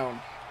hit down.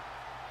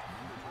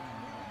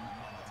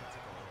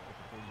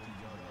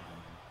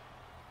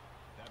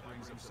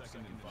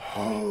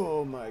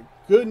 Oh my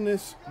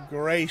goodness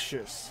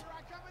gracious.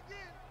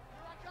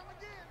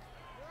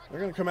 They're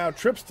going to come out,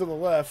 trips to the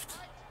left.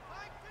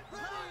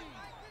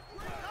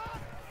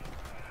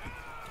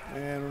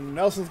 And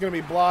Nelson's going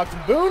to be blocked.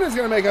 Boone is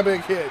going to make a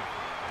big hit.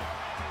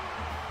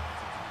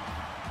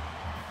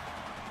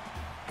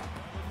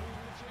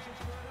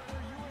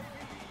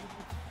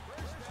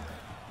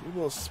 We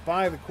will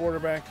spy the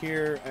quarterback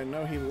here. I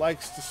know he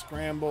likes to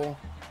scramble.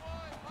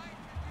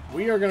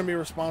 We are going to be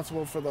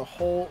responsible for the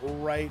whole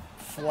right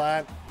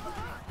flat.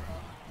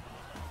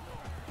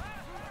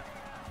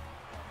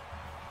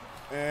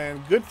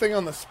 And good thing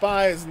on the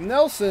spy is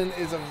Nelson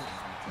is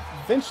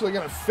eventually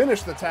going to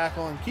finish the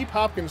tackle and keep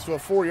Hopkins to a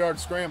 4-yard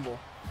scramble.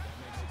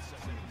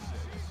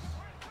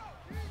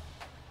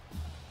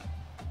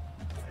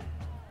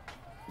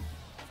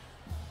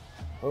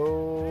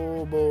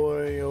 Oh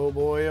boy, oh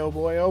boy, oh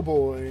boy, oh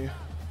boy.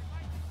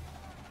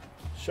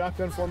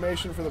 Shotgun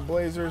formation for the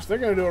Blazers. They're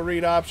going to do a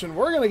read option.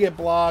 We're going to get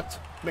blocked.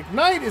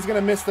 McKnight is going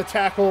to miss the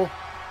tackle.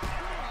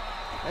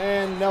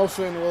 And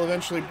Nelson will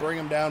eventually bring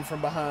him down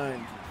from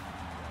behind.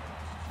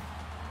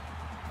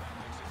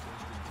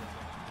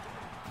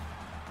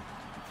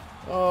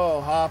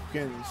 Oh,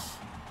 Hopkins.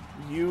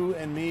 You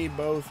and me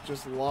both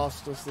just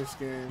lost us this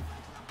game.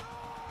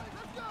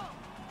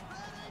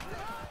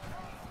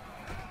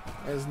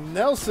 As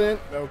Nelson,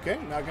 okay,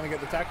 not going to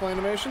get the tackle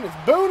animation.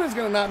 As Boone is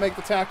going to not make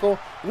the tackle.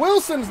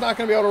 Wilson's not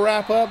going to be able to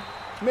wrap up.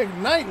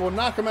 McKnight will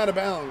knock him out of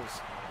bounds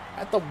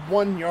at the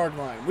 1-yard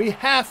line. We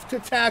have to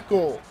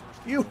tackle.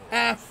 You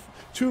have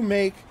to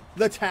make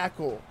the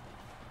tackle.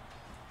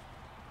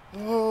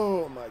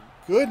 Oh, my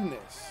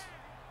goodness.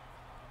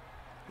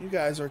 You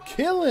guys are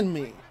killing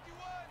me.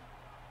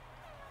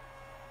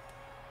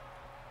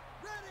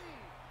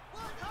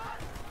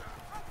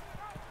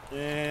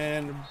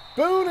 And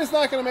Boone is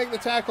not going to make the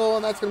tackle,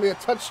 and that's going to be a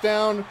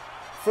touchdown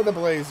for the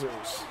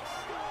Blazers.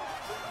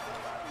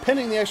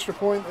 Pinning the extra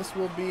point, this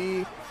will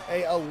be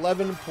a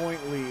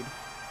 11-point lead.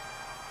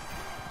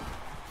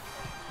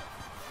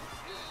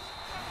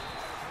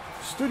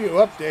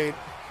 Studio update.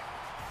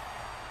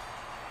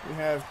 We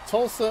have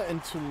Tulsa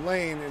and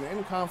Tulane in an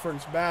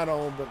in-conference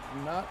battle, but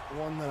not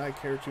one that I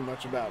care too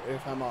much about,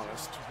 if I'm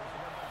honest.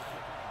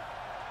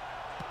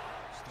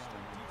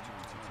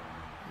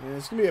 And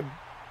it's going to be a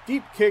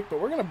deep kick, but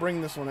we're going to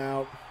bring this one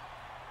out.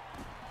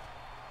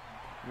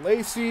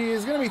 Lacey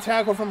is going to be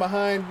tackled from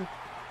behind.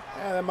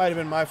 That might have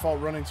been my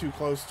fault running too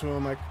close to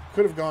him. I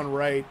could have gone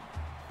right.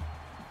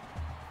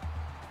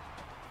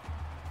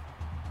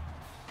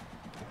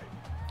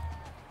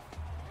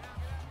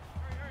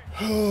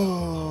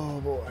 Oh,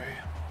 boy.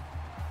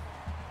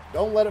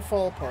 Don't let it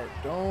fall apart.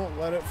 Don't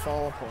let it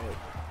fall apart.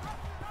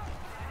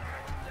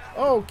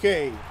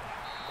 Okay.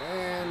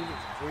 And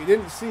we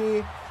didn't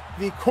see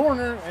the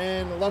corner,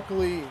 and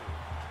luckily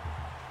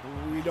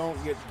we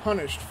don't get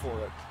punished for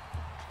it.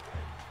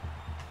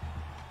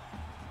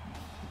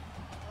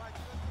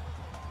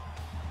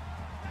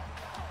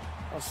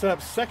 I'll set up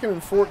 2nd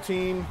and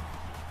 14.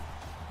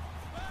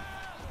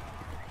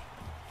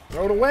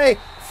 Throw it away.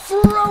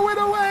 Throw it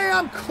away.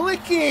 I'm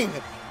clicking.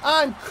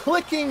 I'm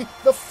clicking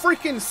the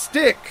freaking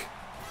stick.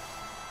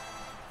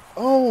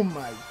 Oh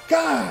my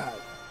God.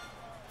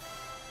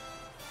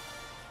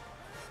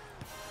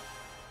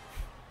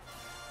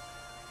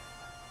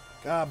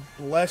 God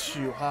bless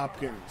you,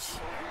 Hopkins.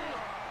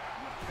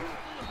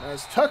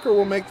 As Tucker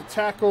will make the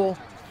tackle.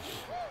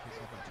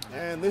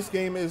 And this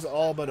game is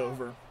all but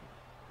over.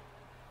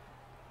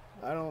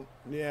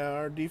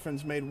 Our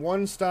defense made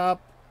one stop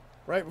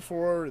right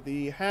before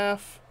the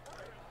half,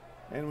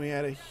 and we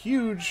had a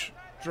huge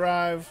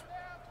drive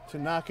to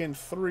knock in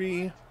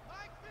 3,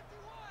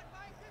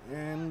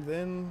 and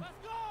then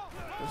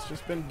it's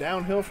just been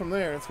downhill from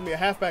there. It's going to be a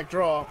halfback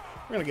draw.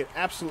 We're going to get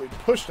absolutely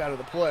pushed out of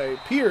the play.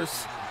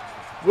 Pierce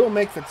will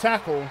make the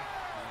tackle.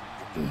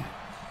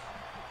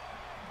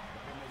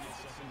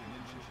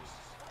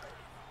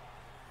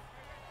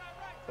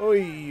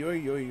 Oy,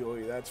 oy, oy,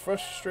 oy. That's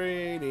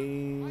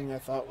frustrating. I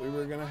thought we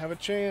were going to have a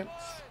chance.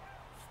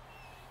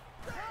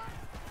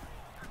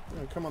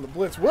 Gonna come on the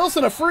blitz.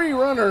 Wilson, a free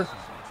runner.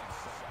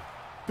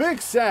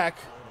 Big sack.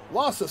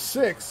 Loss of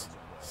 6.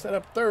 Set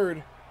up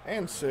 3rd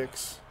and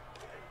 6.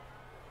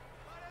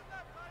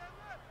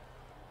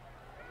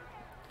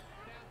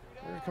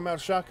 They're going to come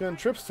out shotgun.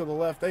 Trips to the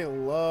left. They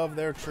love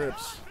their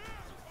trips.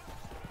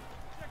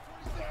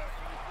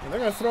 And they're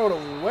going to throw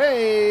it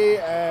away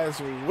as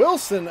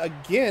Wilson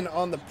again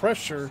on the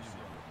pressure.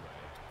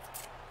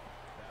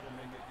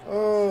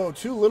 Oh,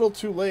 too little,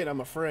 too late,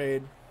 I'm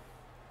afraid.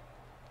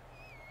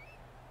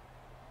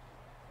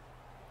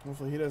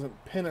 Hopefully he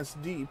doesn't pin us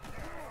deep.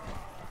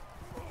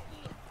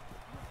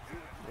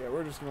 Yeah,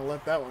 we're just going to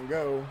let that one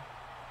go.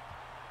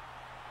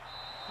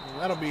 And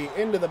that'll be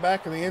into the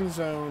back of the end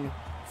zone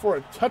for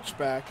a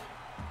touchback.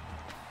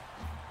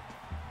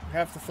 We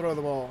have to throw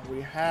the ball. We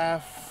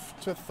have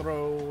to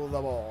throw the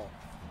ball.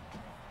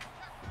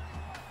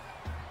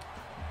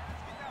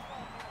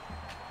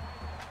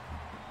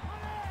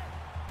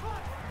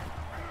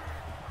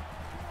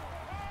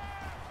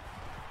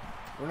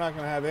 We're not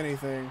going to have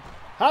anything.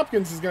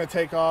 Hopkins is going to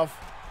take off.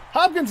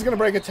 Hopkins is going to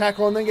break a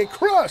tackle and then get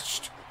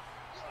crushed.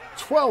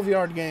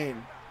 12-yard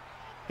gain.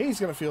 He's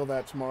going to feel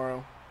that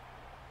tomorrow,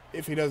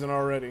 if he doesn't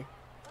already.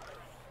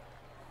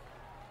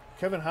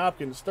 Kevin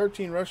Hopkins,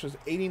 13 rushes,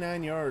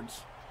 89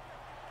 yards.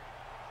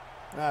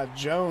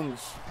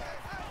 Jones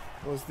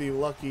was the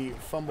lucky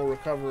fumble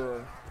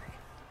recoverer.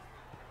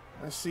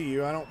 I see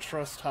you. I don't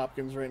trust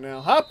Hopkins right now.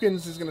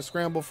 Hopkins is going to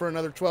scramble for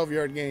another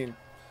 12-yard gain.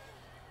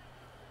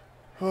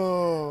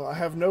 Oh, I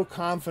have no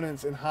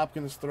confidence in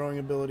Hopkins' throwing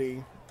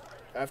ability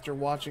after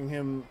watching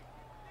him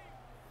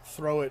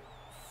throw it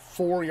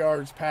 4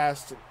 yards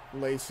past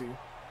Lacey.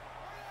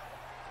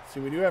 See,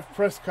 we do have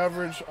press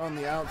coverage on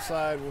the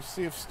outside. We'll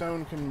see if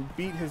Stone can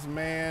beat his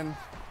man.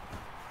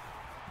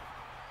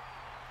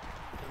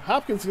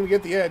 Hopkins is going to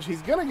get the edge.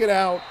 He's going to get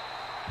out.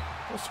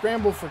 We'll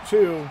scramble for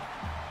 2.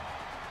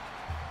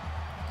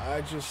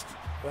 I just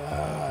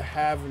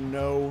have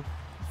no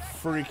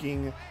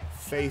freaking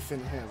faith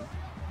in him.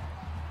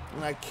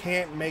 And I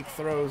can't make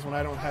throws when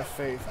I don't have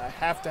faith. I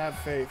have to have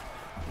faith.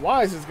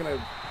 Wise is going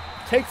to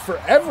take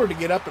forever to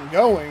get up and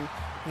going.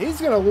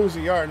 He's going to lose a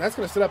yard, and that's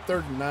going to set up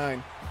 3rd and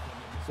 9.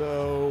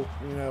 So,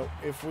 you know,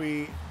 if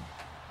we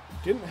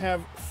didn't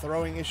have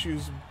throwing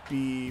issues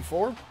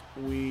before,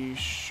 we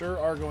sure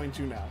are going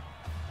to now.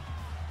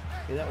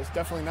 Okay, that was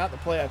definitely not the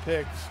play I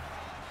picked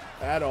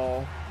at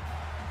all.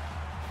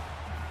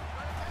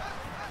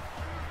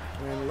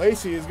 And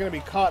Lacey is going to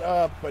be caught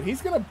up, but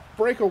he's going to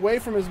break away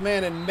from his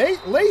man, and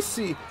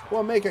Lacey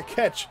will make a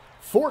catch,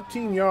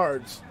 14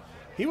 yards.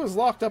 He was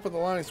locked up at the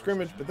line of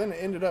scrimmage, but then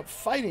ended up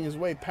fighting his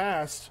way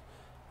past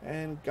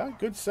and got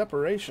good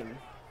separation.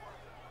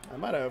 I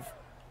might have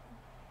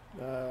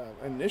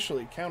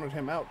initially counted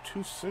him out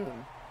too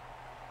soon.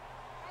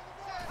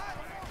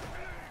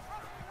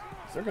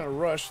 They're going to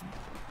rush.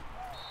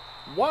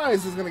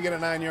 Wise is going to get a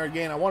 9-yard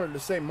gain. I wanted to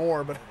say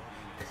more, but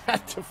I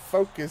had to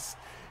focus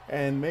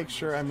and make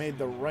sure I made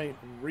the right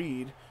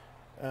read.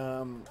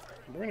 We're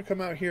going to come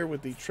out here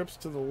with the trips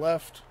to the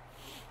left.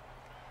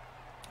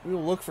 We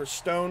will look for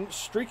Stone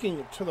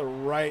streaking to the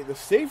right. The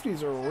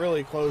safeties are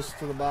really close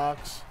to the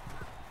box,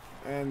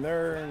 and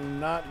they're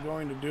not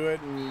going to do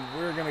it, and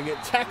we're going to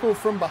get tackled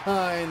from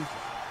behind.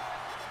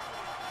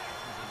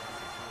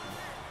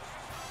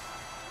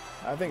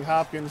 I think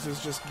Hopkins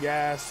is just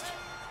gassed.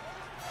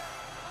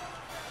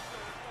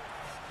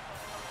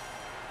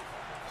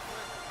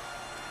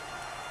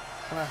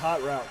 Can I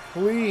hot route,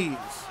 please?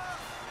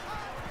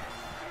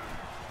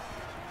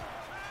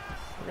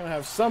 We're going to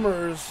have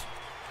Summers,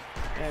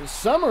 and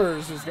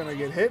Summers is going to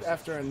get hit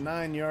after a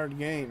 9-yard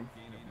gain.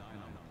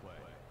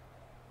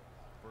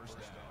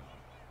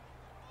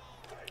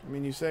 I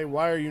mean, you say,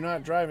 why are you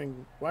not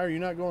driving? Why are you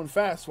not going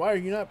fast? Why are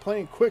you not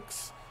playing quick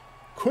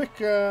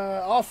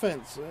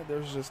offense?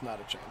 There's just not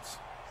a chance.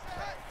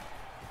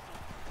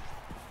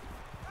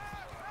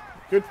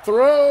 Good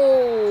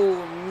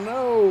throw.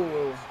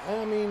 No.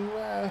 I mean,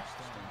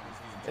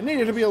 it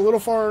needed to be a little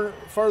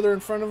farther in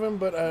front of him,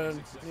 but,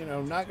 you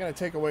know, not going to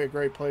take away a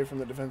great play from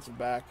the defensive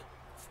back.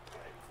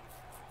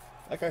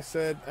 Like I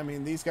said, I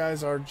mean, these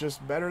guys are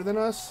just better than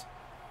us.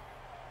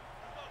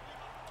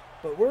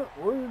 But we're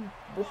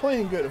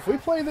playing good. If we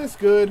play this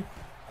good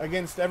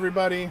against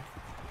everybody,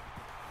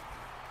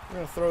 we're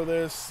going to throw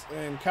this,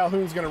 and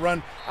Calhoun's going to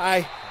run.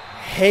 I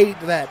hate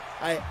that.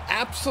 I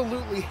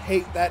absolutely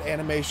hate that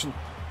animation.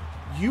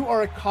 You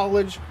are a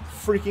college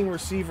freaking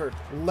receiver.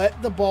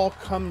 Let the ball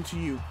come to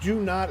you.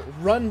 Do not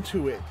run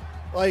to it.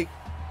 Like,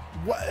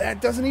 what? That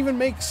doesn't even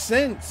make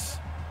sense.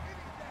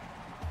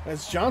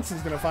 As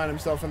Johnson's going to find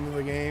himself into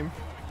the game.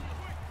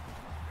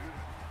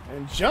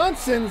 And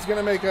Johnson's going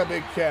to make a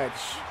big catch.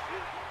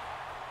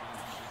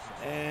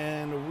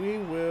 And we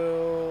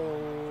will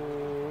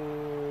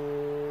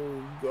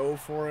go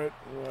for it.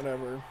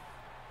 Whatever.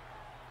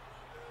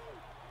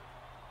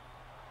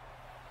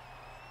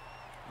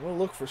 We'll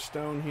look for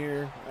Stone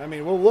here. I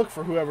mean, we'll look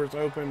for whoever's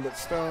open, but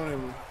Stone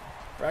and...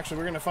 Actually,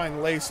 we're going to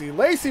find Lacey.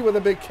 Lacey with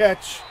a big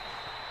catch.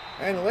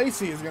 And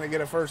Lacey is going to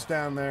get a first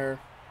down there.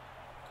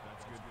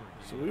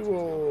 So we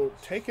will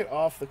take it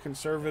off the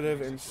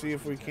conservative and see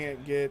if we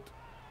can't get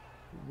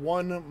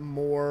one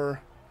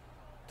more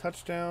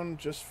touchdown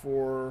just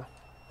for,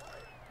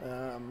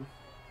 I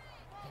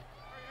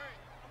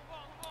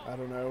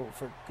don't know,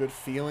 for good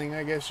feeling,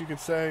 I guess you could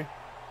say.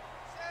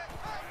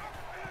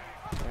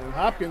 And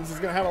Hopkins is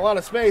going to have a lot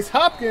of space.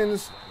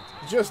 Hopkins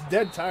just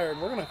dead tired.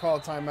 We're going to call a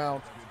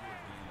timeout.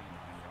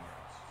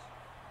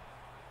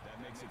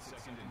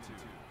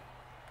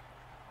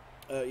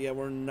 Yeah,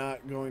 we're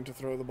not going to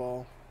throw the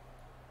ball.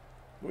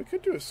 We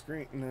could do a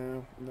screen.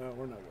 No,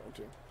 we're not going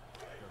to.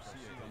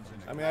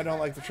 I mean, I don't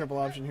like the triple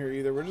option here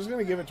either. We're just going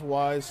to give it to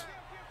Wise.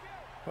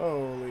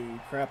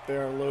 Holy crap, they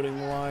are loading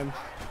the line.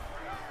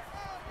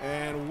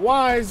 And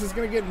Wise is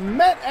going to get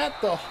met at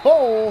the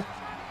hole.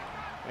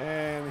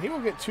 And he will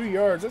get 2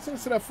 yards. That's going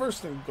to set up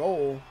first and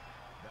goal.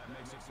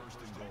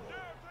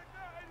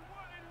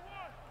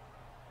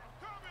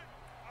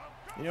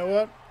 You know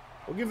what?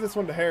 We'll give this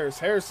one to Harris.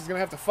 Harris is going to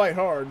have to fight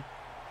hard.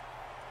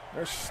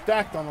 They're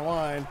stacked on the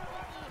line.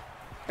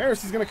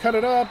 Harris is going to cut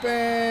it up,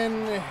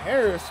 and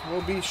Harris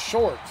will be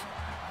short.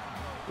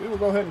 We will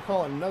go ahead and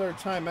call another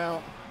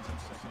timeout.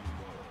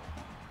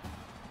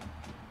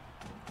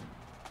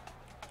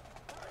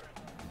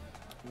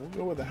 We'll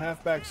go with the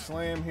halfback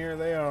slam here.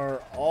 They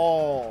are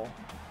all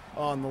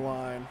on the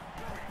line.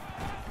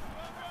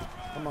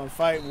 Come on,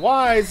 fight.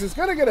 Wise is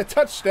going to get a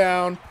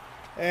touchdown.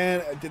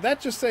 And did that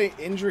just say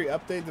injury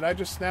update? Did I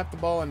just snap the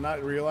ball and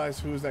not realize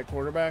who is that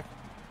quarterback?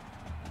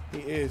 He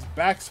is.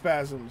 Back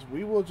spasms.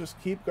 We will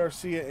just keep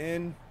Garcia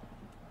in.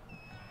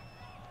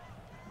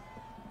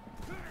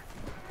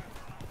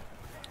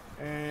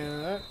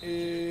 And that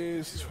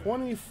is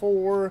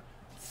 24-30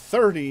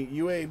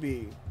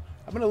 UAB.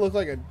 I'm going to look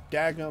like a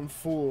daggum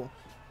fool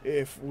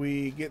if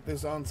we get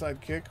this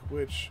onside kick,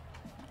 which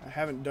I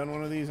haven't done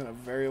one of these in a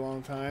very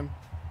long time.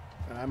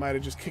 And I might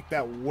have just kicked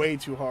that way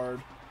too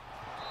hard.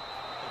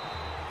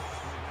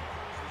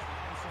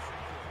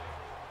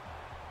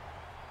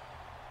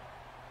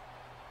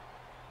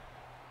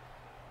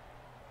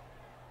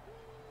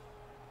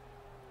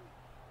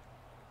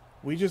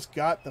 We just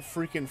got the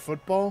freaking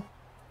football?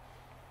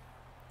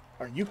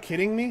 Are you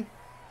kidding me?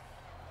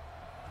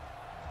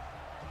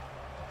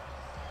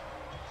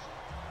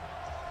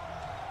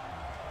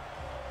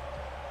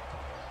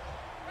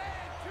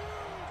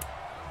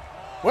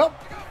 Well.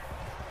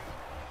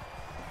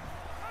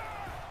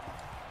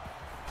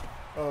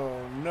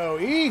 Oh, no.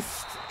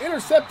 East.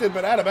 Intercepted,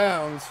 but out of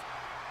bounds.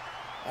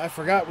 I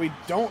forgot we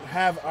don't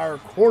have our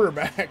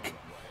quarterback.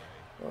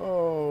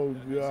 Oh,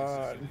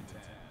 God.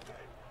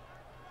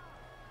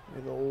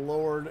 May the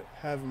Lord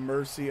have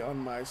mercy on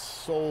my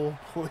soul,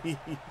 please.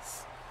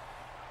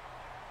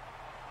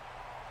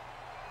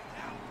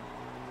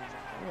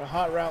 A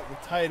hot route, the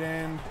tight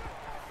end.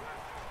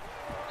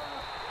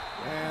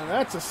 And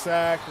that's a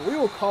sack. We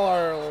will call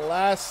our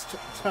last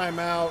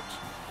timeout.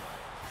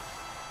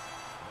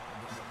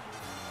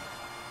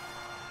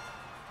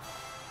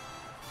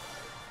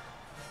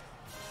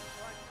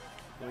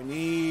 We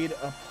need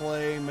a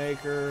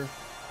playmaker.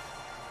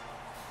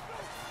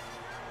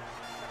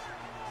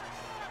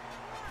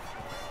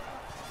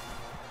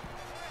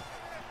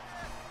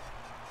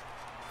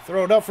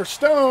 Throw it up for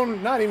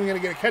Stone. Not even going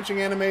to get a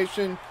catching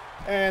animation.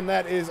 And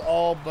that is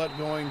all but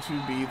going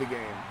to be the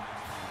game.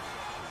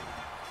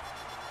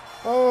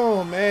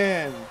 Oh,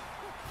 man.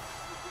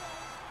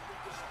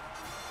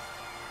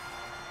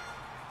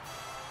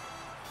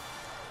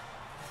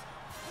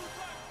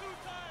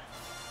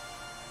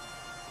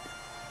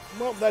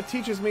 Well, that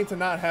teaches me to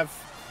not have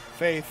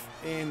faith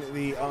in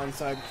the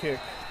onside kick.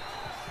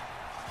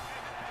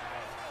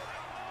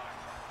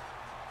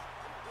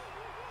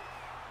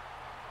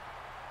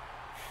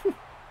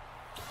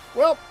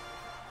 Well,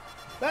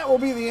 that will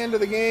be the end of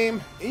the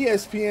game.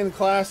 ESPN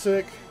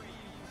Classic.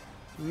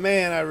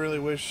 Man, I really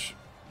wish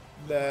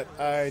that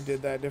I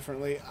did that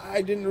differently.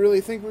 I didn't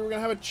really think we were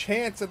going to have a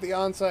chance at the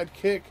onside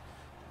kick.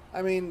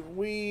 I mean,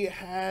 we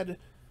had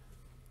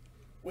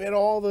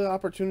all the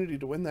opportunity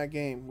to win that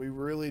game. We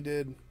really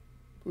did.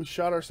 We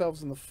shot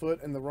ourselves in the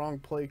foot and the wrong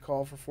play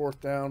call for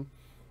 4th down.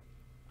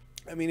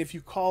 I mean, if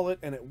you call it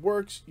and it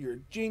works, you're a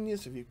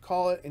genius. If you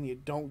call it and you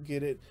don't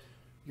get it,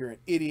 you're an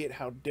idiot.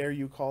 How dare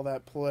you call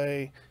that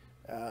play?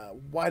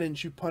 Why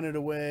didn't you punt it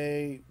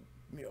away?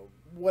 You know,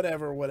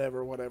 whatever.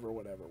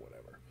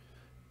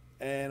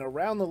 And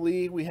around the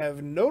league, we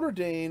have Notre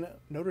Dame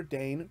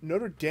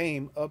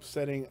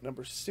upsetting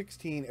number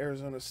 16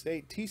 Arizona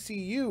State.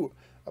 TCU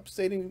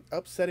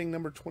upsetting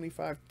number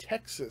 25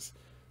 Texas.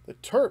 The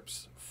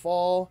Terps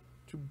fall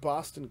to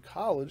Boston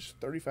College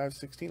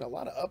 35-16. A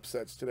lot of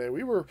upsets today.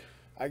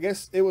 I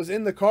guess it was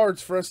in the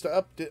cards for us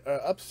to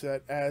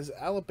upset, as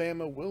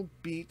Alabama will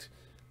beat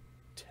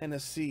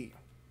Tennessee.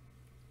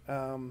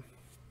 Oh,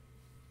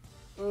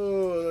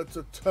 that's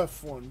a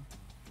tough one.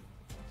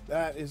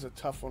 That is a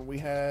tough one. We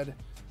had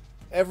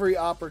every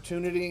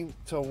opportunity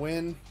to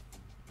win.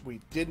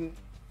 We didn't.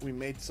 We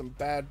made some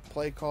bad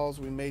play calls.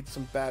 We made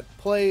some bad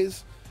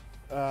plays.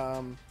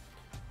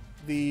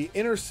 The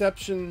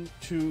interception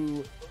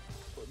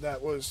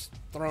that was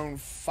thrown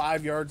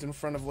 5 yards in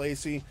front of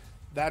Lacey,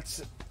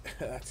 that's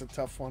a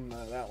tough one.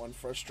 That one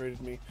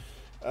frustrated me.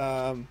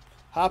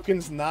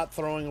 Hopkins not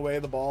throwing away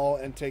the ball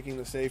and taking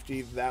the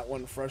safety, that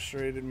one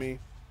frustrated me.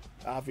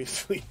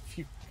 Obviously,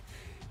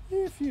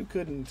 if you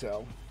couldn't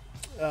tell.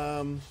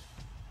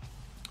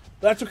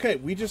 That's okay.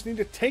 We just need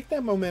to take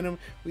that momentum.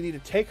 We need to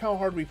take how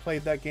hard we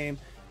played that game.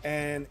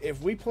 And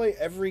if we play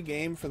every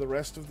game for the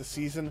rest of the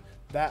season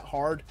that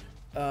hard,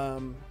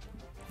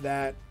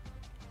 that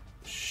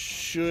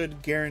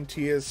should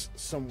guarantee us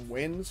some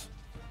wins,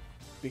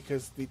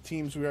 because the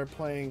teams we are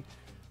playing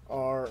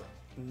are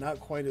not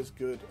quite as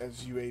good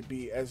as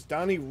UAB, as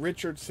Donnie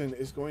Richardson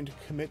is going to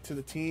commit to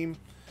the team.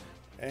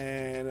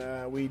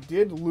 And we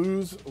did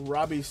lose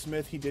Robbie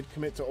Smith. He did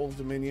commit to Old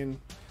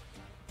Dominion.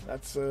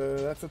 That's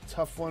a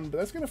tough one, but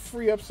that's going to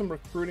free up some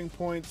recruiting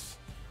points.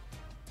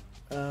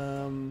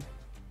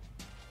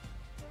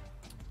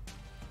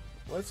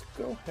 Let's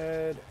go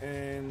ahead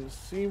and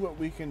see what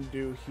we can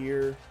do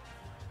here.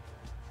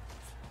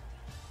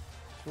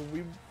 So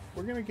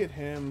we're going to get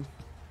him.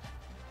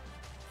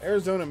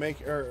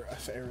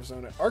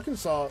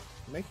 Arkansas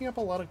making up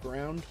a lot of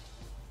ground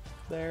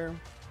there.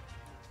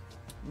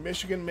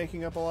 Michigan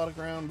making up a lot of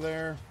ground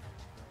there.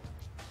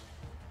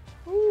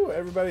 Ooh,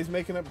 everybody's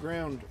making up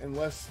ground,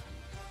 unless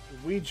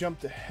we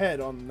jumped ahead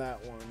on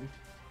that one.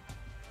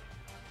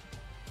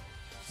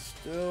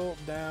 Still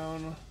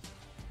down.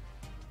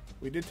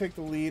 We did take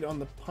the lead on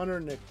the punter,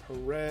 Nick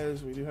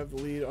Perez. We do have the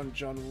lead on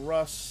John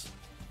Russ.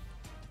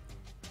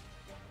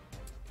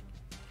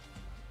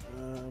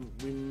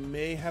 We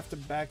may have to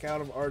back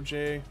out of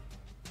RJ.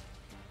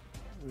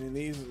 I mean,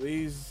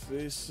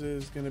 this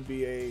is going to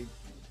be a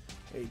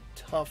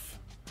tough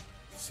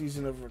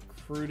season of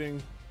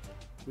recruiting.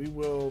 We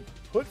will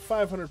put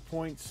 500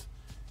 points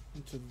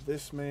into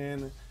this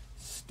man,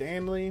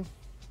 Stanley.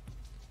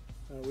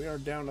 We are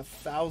down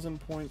 1,000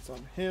 points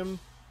on him.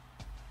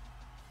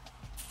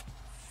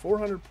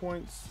 400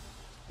 points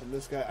on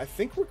this guy. I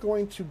think we're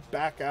going to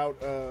back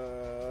out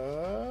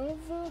of...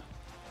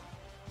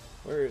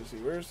 Where is he?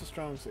 Where's the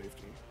strong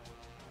safety?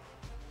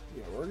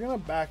 Yeah, we're going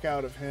to back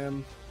out of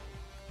him.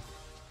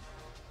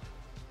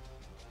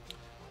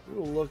 We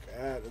will look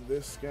at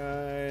this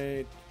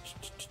guy.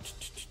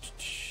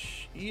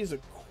 He is a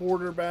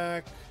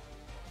quarterback.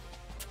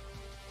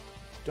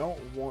 Don't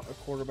want a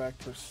quarterback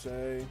per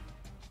se.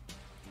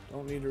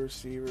 Don't need a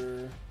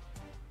receiver.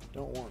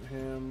 Don't want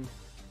him.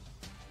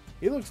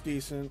 He looks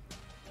decent.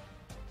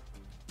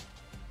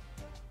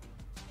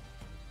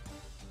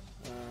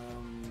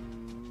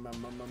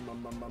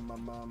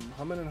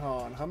 Humming and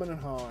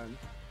hawing.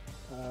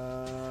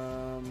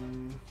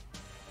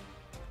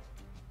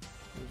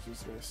 Who's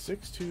this guy?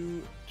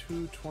 6'2",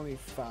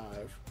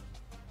 225.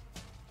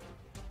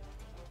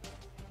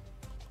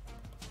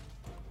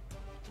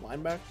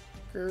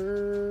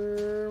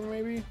 Linebacker,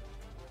 maybe?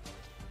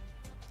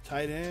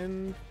 Tight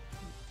end.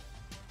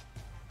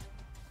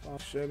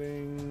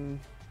 Offsetting.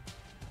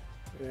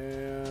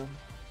 Yeah.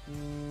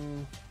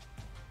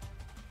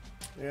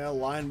 Yeah,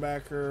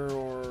 linebacker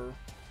or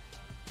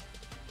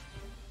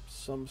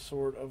some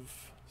sort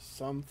of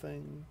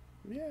something.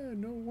 Yeah,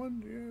 no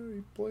wonder. Yeah,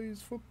 he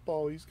plays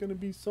football. He's going to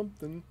be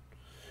something.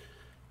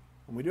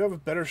 And we do have a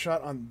better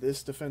shot on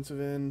this defensive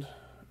end.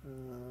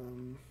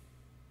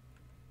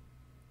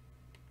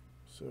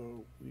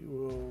 So we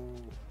will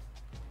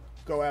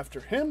go after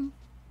him,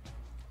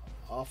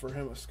 offer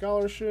him a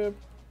scholarship,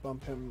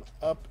 bump him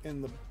up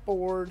in the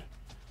board.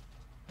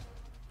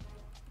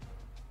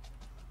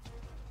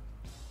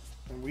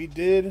 And we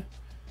did,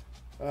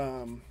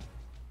 let's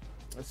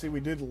see,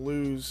 we did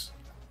lose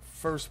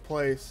first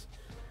place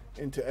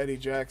into Eddie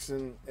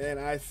Jackson, and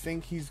I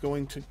think he's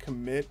going to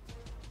commit.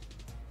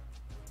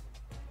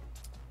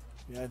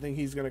 Yeah, I think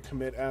he's going to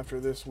commit after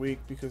this week,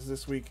 because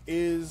this week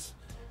is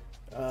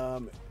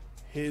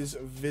his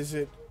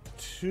visit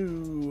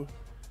to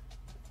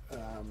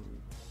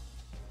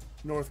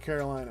North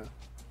Carolina.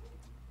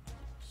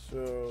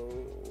 So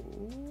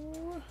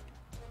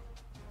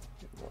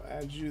we'll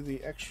add you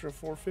the extra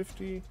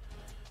 450.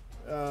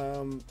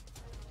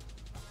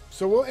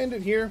 So we'll end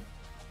it here.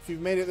 If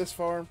you've made it this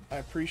far, I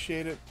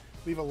appreciate it.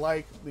 Leave a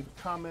like, leave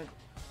a comment,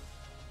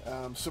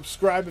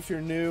 subscribe if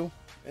you're new.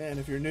 And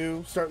if you're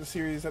new, start the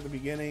series at the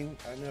beginning.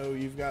 I know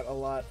you've got a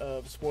lot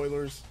of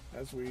spoilers,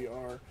 as we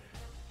are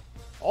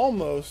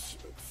almost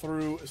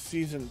through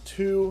season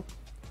 2,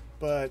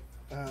 but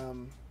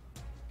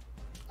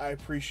I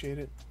appreciate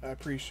it. I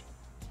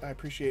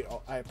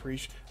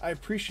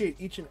appreciate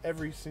each and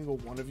every single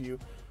one of you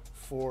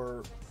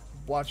for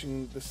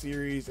watching the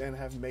series and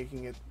have made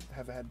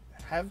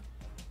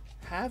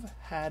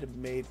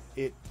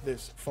it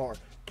this far.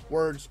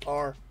 Words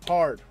are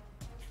hard.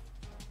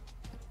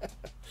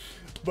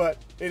 But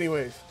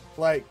anyways,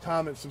 like,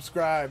 comment,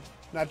 subscribe.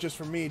 Not just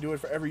for me, do it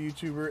for every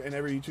YouTuber and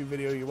every YouTube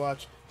video you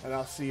watch. And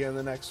I'll see you in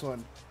the next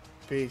one.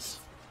 Peace.